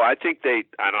him know. I think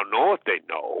I don't know if they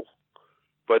know,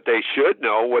 but they should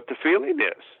know what the feeling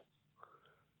is.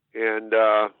 And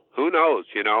who knows,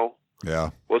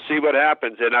 Yeah. We'll see what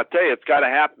happens. And I'll tell you, it's got to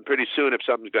happen pretty soon if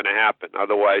something's going to happen.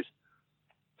 Otherwise,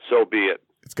 so be it.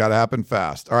 It's got to happen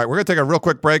fast. All right, we're going to take a real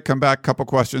quick break, come back, couple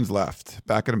questions left.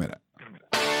 Back in a minute.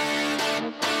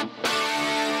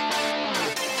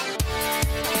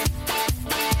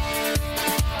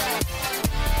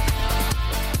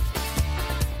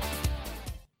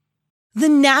 The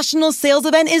national sales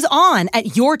event is on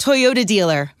at your Toyota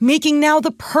dealer, making now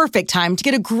the perfect time to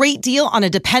get a great deal on a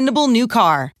dependable new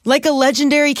car. Like a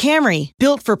legendary Camry,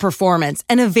 built for performance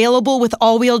and available with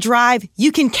all-wheel drive,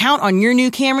 you can count on your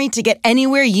new Camry to get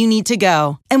anywhere you need to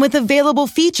go. And with available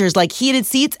features like heated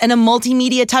seats and a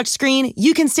multimedia touchscreen,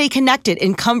 you can stay connected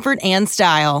in comfort and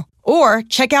style. Or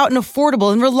check out an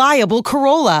affordable and reliable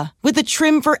Corolla with a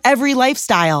trim for every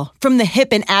lifestyle, from the hip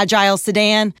and agile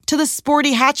sedan to the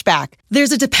sporty hatchback.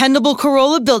 There's a dependable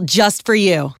Corolla built just for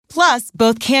you. Plus,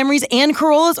 both Camrys and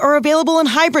Corollas are available in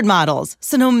hybrid models,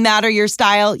 so no matter your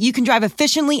style, you can drive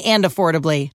efficiently and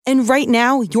affordably. And right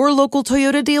now, your local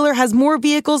Toyota dealer has more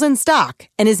vehicles in stock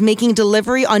and is making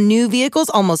delivery on new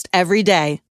vehicles almost every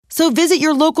day. So visit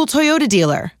your local Toyota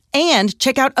dealer. And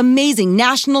check out amazing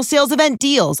national sales event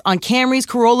deals on Camrys,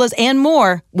 Corollas, and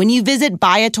more when you visit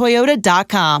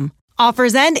buyatoyota.com.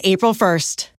 Offers end April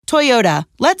 1st. Toyota,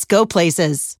 let's go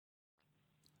places.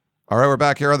 All right, we're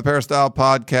back here on the Peristyle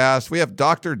Podcast. We have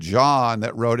Dr. John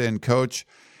that wrote in, Coach.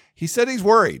 He said he's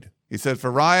worried. He said, for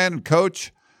Ryan,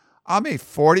 Coach, I'm a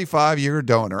 45-year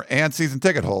donor and season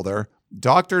ticket holder,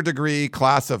 doctor degree,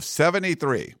 class of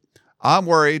 73. I'm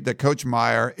worried that Coach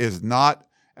Meyer is not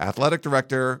athletic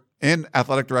director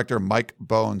Mike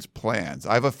Bohn's plans.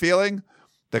 I have a feeling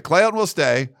that Clay Helton will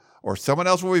stay or someone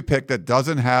else will be picked that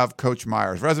doesn't have Coach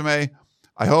Meyer's resume.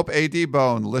 I hope A.D.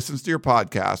 Bohn listens to your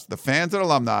podcast. The fans and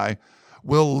alumni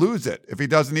will lose it if he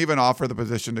doesn't even offer the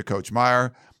position to Coach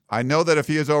Meyer. I know that if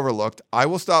he is overlooked, I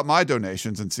will stop my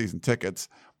donations and season tickets.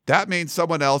 That means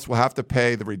someone else will have to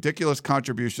pay the ridiculous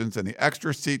contributions and the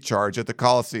extra seat charge at the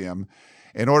Coliseum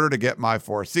in order to get my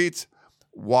 4 seats.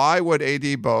 Why would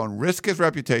A.D. Bohn risk his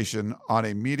reputation on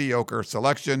a mediocre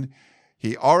selection?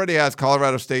 He already has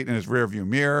Colorado State in his rearview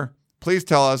mirror. Please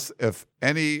tell us if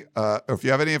you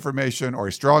have any information or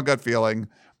a strong gut feeling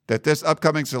that this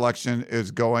upcoming selection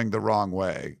is going the wrong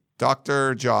way.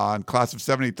 Dr. John, class of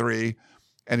 73,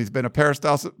 and he's been a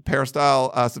Peristyle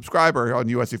subscriber on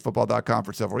USCFootball.com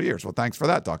for several years. Well, thanks for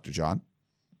that, Dr. John.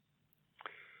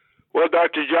 Well, Well,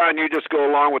 Dr. John, you just go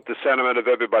along with the sentiment of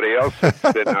everybody else that's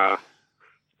been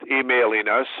emailing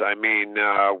us. I mean,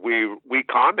 we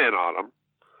comment on them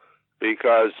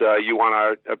because you want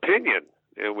our opinion,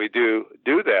 and we do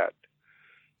that.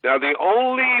 Now, the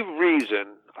only reason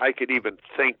I could even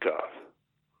think of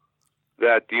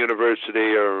that the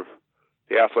university or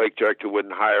the athletic director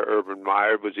wouldn't hire Urban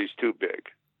Meyer was he's too big.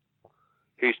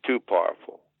 He's too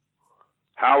powerful.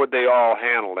 How would they all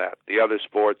handle that, the other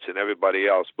sports and everybody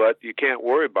else? But you can't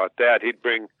worry about that. He'd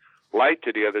bring light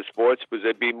to the other sports because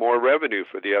there'd be more revenue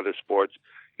for the other sports.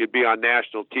 You'd be on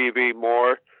national TV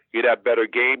more. You'd have better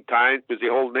game times because the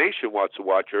whole nation wants to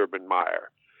watch Urban Meyer.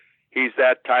 He's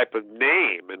that type of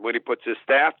name, and when he puts his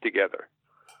staff together.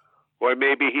 Or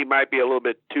maybe he might be a little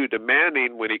bit too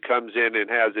demanding when he comes in and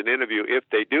has an interview, if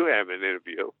they do have an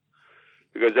interview,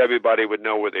 because everybody would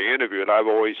know where they interviewed. I've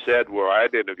always said where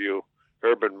I'd interview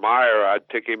Urban Meyer, I'd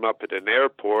pick him up at an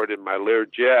airport in my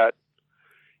Learjet,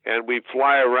 and we'd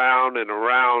fly around and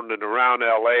around and around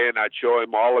L.A., and I'd show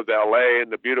him all of L.A.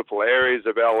 and the beautiful areas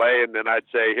of L.A., and then I'd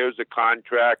say, here's a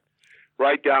contract.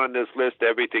 Write down on this list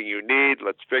everything you need.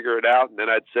 Let's figure it out. And then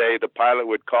I'd say, the pilot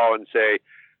would call and say,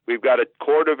 we've got a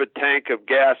quarter of a tank of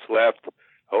gas left.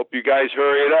 Hope you guys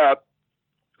hurry it up.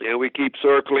 And we keep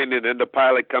circling, and then the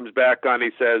pilot comes back on. He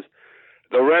says,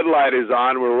 the red light is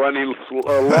on. We're running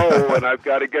low, and I've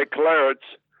got to get clearance.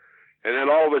 And then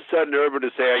all of a sudden, Urban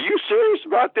would say, are you serious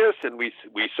about this? And we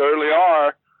certainly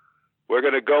are. We're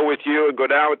going to go with you and go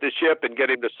down with the ship and get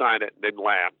him to sign it and then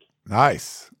land.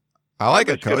 Nice. I like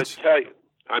it, Coach.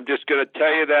 I'm just going to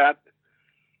tell you that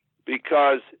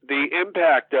because the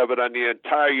impact of it on the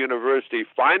entire university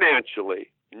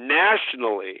financially,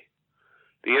 nationally,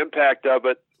 the impact of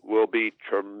it will be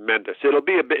tremendous. It'll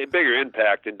be a bigger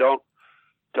impact, and don't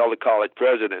tell the college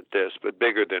president this, but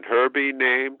bigger than her being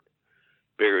named,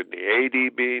 bigger than the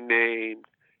AD being named.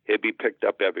 It'd be picked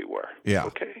up everywhere. Yeah.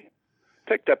 Okay?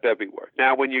 Picked up everywhere.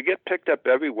 Now, when you get picked up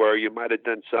everywhere, you might have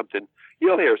done something.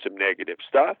 You'll hear some negative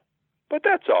stuff. But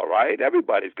that's all right.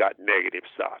 Everybody's got negative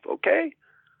stuff, okay?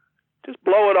 Just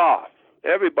blow it off.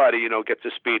 Everybody, gets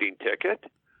a speeding ticket.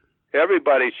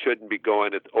 Everybody shouldn't be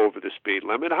going over the speed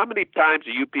limit. How many times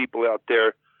do you people out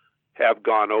there have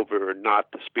gone over or not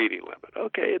the speeding limit?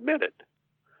 Okay, admit it.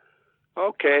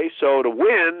 Okay, so to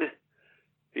win,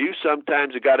 you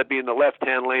sometimes have got to be in the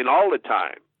left-hand lane all the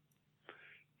time.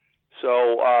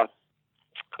 So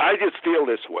I just feel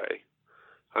this way.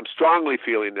 I'm strongly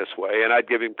feeling this way, and I'd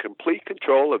give him complete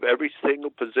control of every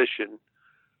single position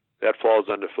that falls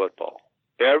under football.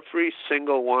 Every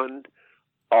single one,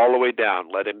 all the way down.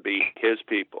 Let him be his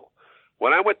people.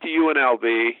 When I went to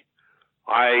UNLV,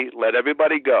 I let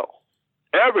everybody go.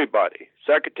 Everybody.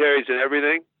 Secretaries and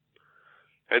everything.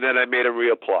 And then I made them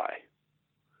reapply.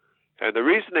 And the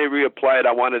reason they reapplied,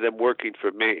 I wanted them working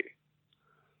for me.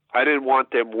 I didn't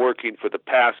want them working for the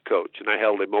past coach, and I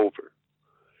held him over.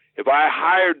 If I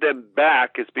hired them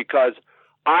back, it's because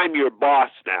I'm your boss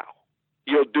now.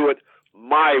 You'll do it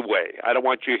my way. I don't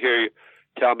want you to hear you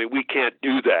tell me we can't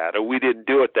do that or we didn't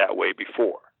do it that way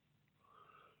before.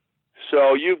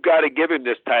 So you've got to give him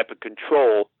this type of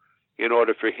control in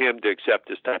order for him to accept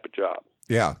this type of job.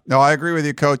 Yeah. No, I agree with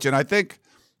you, Coach. And I think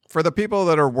for the people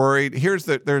that are worried,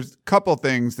 there's a couple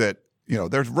things that,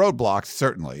 there's roadblocks,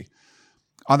 certainly.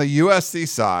 On the USC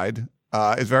side,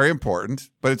 is very important,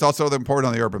 but it's also important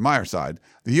on the Urban Meyer side.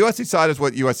 The USC side is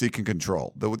what USC can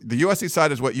control. The USC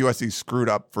side is what USC screwed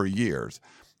up for years.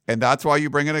 And that's why you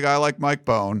bring in a guy like Mike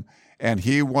Bohn, and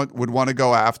he would want to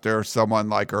go after someone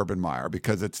like Urban Meyer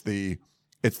because it's the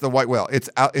white whale. It's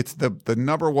the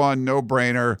number one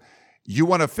no-brainer. You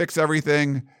want to fix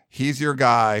everything. He's your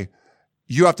guy.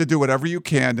 You have to do whatever you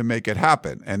can to make it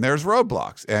happen. And there's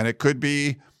roadblocks. And it could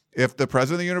be if the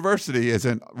president of the university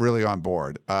isn't really on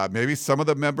board. Maybe some of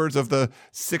the members of the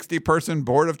 60-person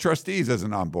board of trustees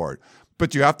isn't on board.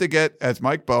 But you have to get, as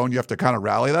Mike Bohn, you have to kind of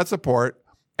rally that support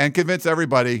and convince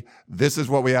everybody this is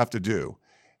what we have to do.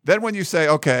 Then when you say,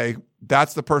 okay,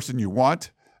 that's the person you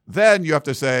want, then you have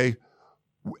to say,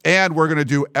 and we're going to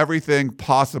do everything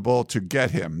possible to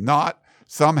get him. Not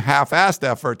some half-assed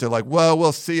effort to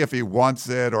we'll see if he wants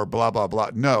it or blah, blah,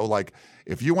 blah. No,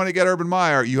 if you want to get Urban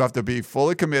Meyer, you have to be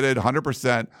fully committed,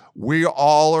 100%. We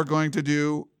all are going to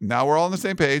do, now we're all on the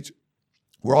same page.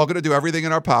 We're all going to do everything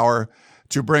in our power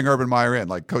to bring Urban Meyer in.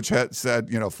 Like Coach Het said,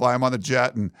 fly him on the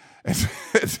jet and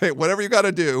say, whatever you got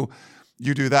to do,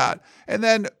 you do that. And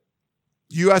then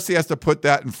USC has to put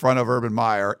that in front of Urban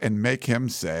Meyer and make him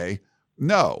say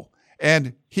no.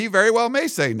 And he very well may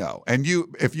say no. And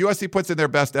if USC puts in their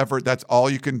best effort, that's all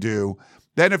you can do.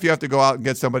 Then if you have to go out and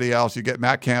get somebody else, you get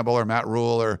Matt Campbell or Matt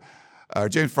Rule or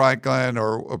James Franklin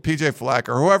or PJ Fleck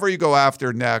or whoever you go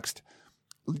after next,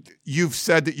 you've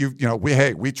said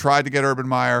that we tried to get Urban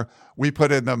Meyer. We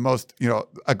put in the most,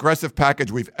 aggressive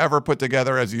package we've ever put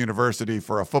together as a university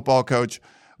for a football coach.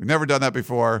 We've never done that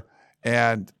before.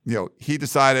 And, he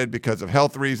decided because of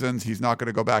health reasons, he's not going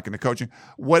to go back into coaching.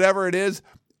 Whatever it is,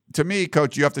 to me,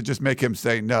 Coach, you have to just make him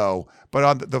say no. But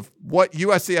on what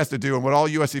USC has to do and what all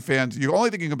USC fans, the only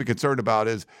thing you can be concerned about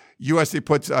is USC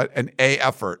puts an A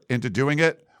effort into doing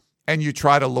it, and you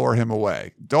try to lure him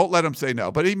away. Don't let him say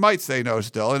no. But he might say no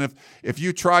still. And if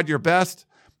you tried your best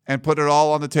and put it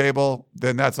all on the table,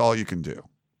 then that's all you can do.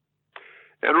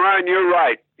 And Ryan, you're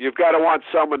right. You've got to want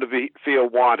someone to feel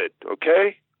wanted,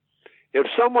 okay? If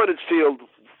someone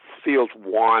feels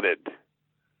wanted,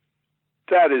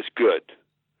 that is good.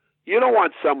 You don't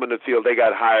want someone to feel they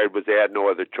got hired because they had no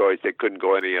other choice, they couldn't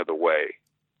go any other way.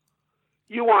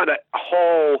 You want a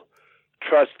whole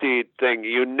trustee thing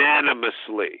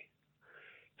unanimously.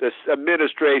 This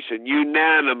administration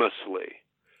unanimously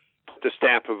put the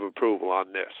stamp of approval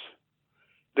on this.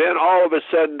 Then all of a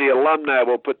sudden the alumni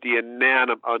will put the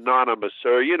anonymous,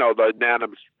 or, the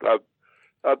anonymous,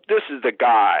 this is the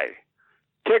guy.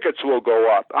 Tickets will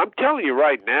go up. I'm telling you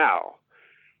right now,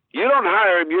 you don't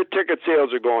hire him, your ticket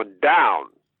sales are going down.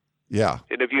 Yeah.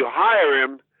 And if you hire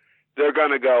him, they're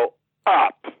going to go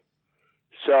up.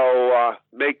 So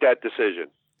make that decision.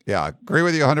 Yeah, agree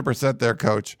with you 100% there,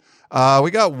 Coach.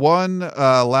 We got one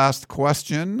last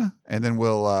question, and then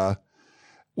we'll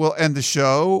end the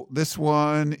show. This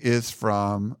one is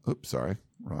from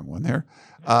wrong one there.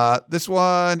 This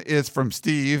one is from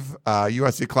Steve,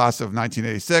 USC class of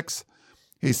 1986.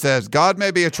 He says, God may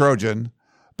be a Trojan,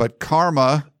 but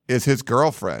karma is his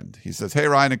girlfriend. He says, hey,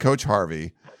 Ryan and Coach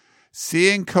Harvey,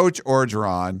 seeing Coach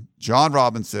Orgeron, John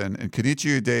Robinson, and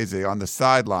Kenichi Udeze on the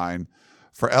sideline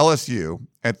for LSU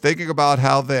and thinking about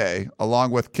how they, along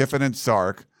with Kiffin and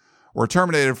Sark, were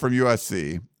terminated from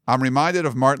USC, I'm reminded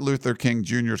of Martin Luther King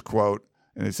Jr.'s quote,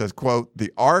 and it says, quote,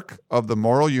 the arc of the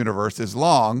moral universe is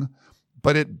long,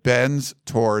 but it bends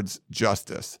towards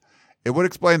justice. It would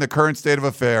explain the current state of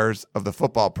affairs of the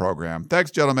football program. Thanks,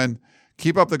 gentlemen.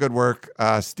 Keep up the good work.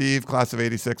 Steve, class of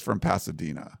 86 from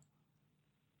Pasadena.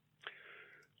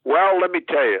 Well, let me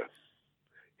tell you,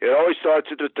 it always starts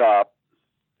at the top,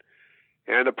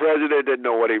 and the president didn't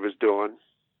know what he was doing.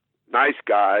 Nice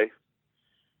guy.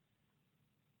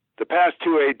 The past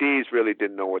two ADs really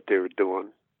didn't know what they were doing.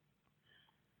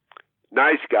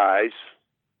 Nice guys.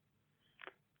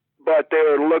 But they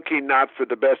were looking not for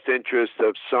the best interest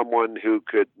of someone who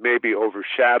could maybe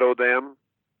overshadow them,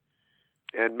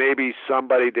 and maybe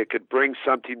somebody that could bring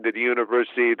something to the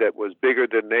university that was bigger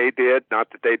than they did,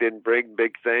 not that they didn't bring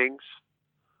big things.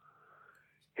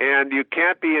 And you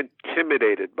can't be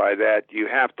intimidated by that. You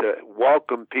have to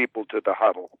welcome people to the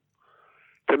huddle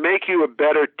to make you a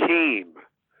better team,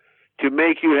 to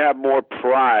make you have more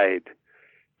pride,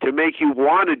 to make you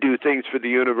want to do things for the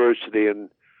university and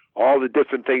all the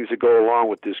different things that go along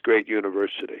with this great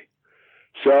university.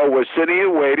 So we're sitting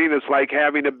and waiting. It's like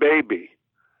having a baby.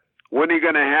 When are you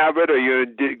going to have it? Are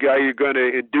you going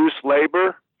to induce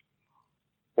labor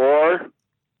or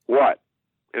what?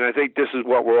 And I think this is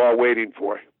what we're all waiting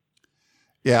for.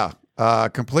 Yeah,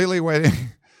 completely waiting.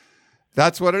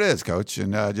 That's what it is, Coach,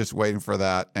 and just waiting for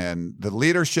that. And the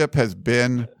leadership has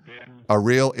been a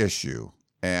real issue.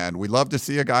 And we love to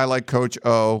see a guy like Coach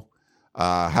O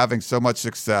having so much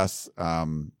success.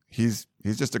 He's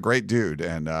just a great dude,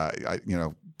 and I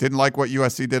didn't like what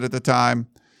USC did at the time.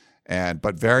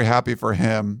 But very happy for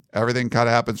him. Everything kind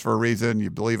of happens for a reason. You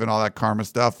believe in all that karma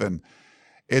stuff, and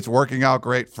it's working out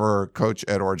great for Coach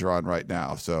Ed Orgeron right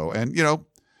now. So, and it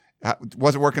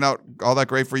wasn't working out all that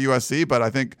great for USC, but I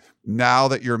think now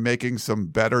that you're making some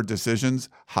better decisions,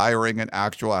 hiring an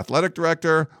actual athletic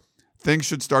director, things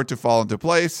should start to fall into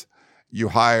place. You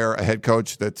hire a head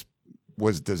coach that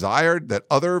was desired, that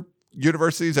other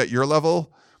universities at your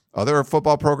level, other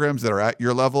football programs that are at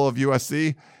your level of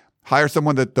USC, hire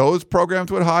someone that those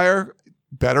programs would hire,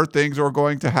 better things are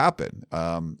going to happen.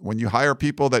 When you hire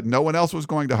people that no one else was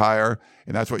going to hire,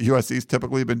 and that's what USC's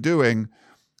typically been doing,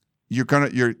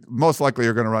 you're most likely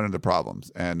you're going to run into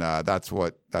problems, and that's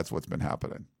what's been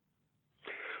happening.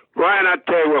 Ryan, I'll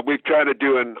tell you what we've tried to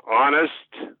do an honest,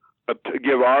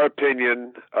 give our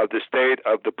opinion of the state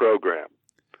of the program,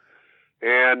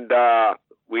 and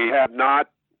we have not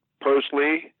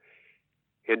personally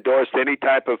endorsed any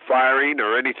type of firing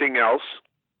or anything else.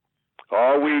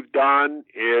 All we've done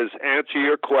is answer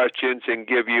your questions and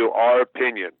give you our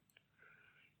opinion.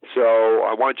 So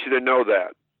I want you to know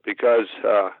that, because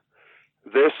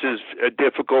this is a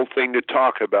difficult thing to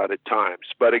talk about at times.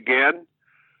 But again,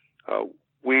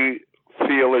 we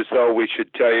feel as though we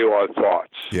should tell you our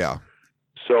thoughts. Yeah.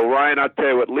 So, Ryan, I'll tell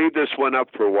you what, leave this one up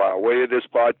for a while, will you, this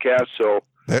podcast? So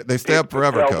They stay up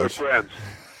forever, tell Coach. their friends.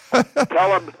 tell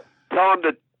them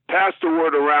to pass the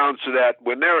word around so that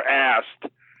when they're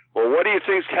asked, well, what do you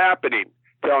think's happening?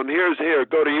 Tell them,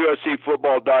 go to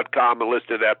USCfootball.com and listen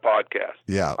to that podcast.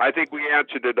 Yeah. I think we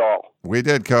answered it all. We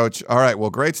did, Coach. All right. Well,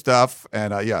 great stuff.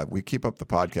 And we keep up the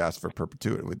podcast for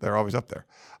perpetuity. They're always up there.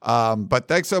 But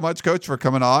thanks so much, Coach, for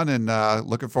coming on, and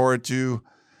looking forward to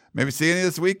maybe seeing you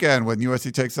this weekend when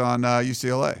USC takes on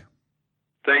UCLA.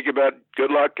 Thank you, bud.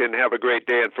 Good luck and have a great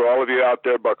day. And for all of you out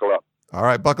there, buckle up. All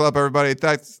right. Buckle up, everybody.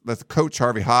 That's Coach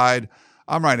Harvey Hyde.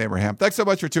 I'm Ryan Abraham. Thanks so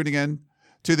much for tuning in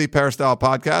to the Peristyle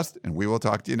Podcast, and we will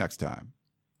talk to you next time.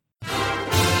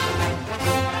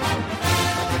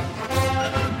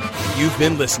 You've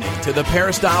been listening to the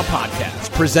Peristyle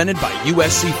Podcast, presented by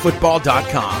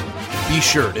USCFootball.com. Be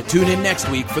sure to tune in next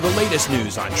week for the latest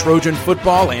news on Trojan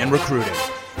football and recruiting.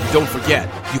 And don't forget,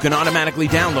 you can automatically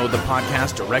download the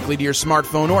podcast directly to your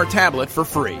smartphone or tablet for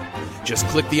free. Just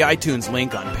click the iTunes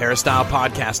link on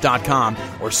PeristylePodcast.com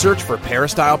or search for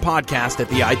Peristyle Podcast at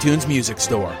the iTunes Music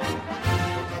Store.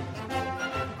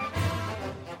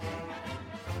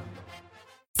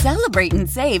 Celebrate and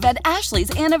save at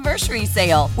Ashley's Anniversary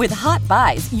Sale. With Hot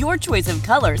Buys, your choice of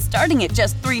colors starting at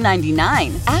just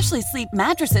 $3.99. Ashley Sleep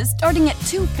mattresses starting at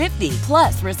 $2.50.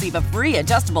 Plus, receive a free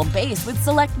adjustable base with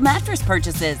select mattress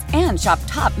purchases. And shop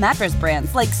top mattress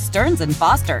brands like Stearns &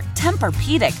 Foster,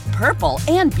 Tempur-Pedic, Purple,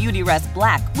 and Beautyrest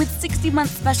Black with 60-month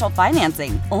special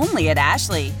financing. Only at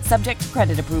Ashley. Subject to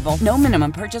credit approval. No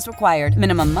minimum purchase required.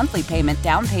 Minimum monthly payment,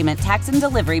 down payment, tax, and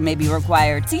delivery may be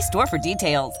required. See store for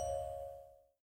details.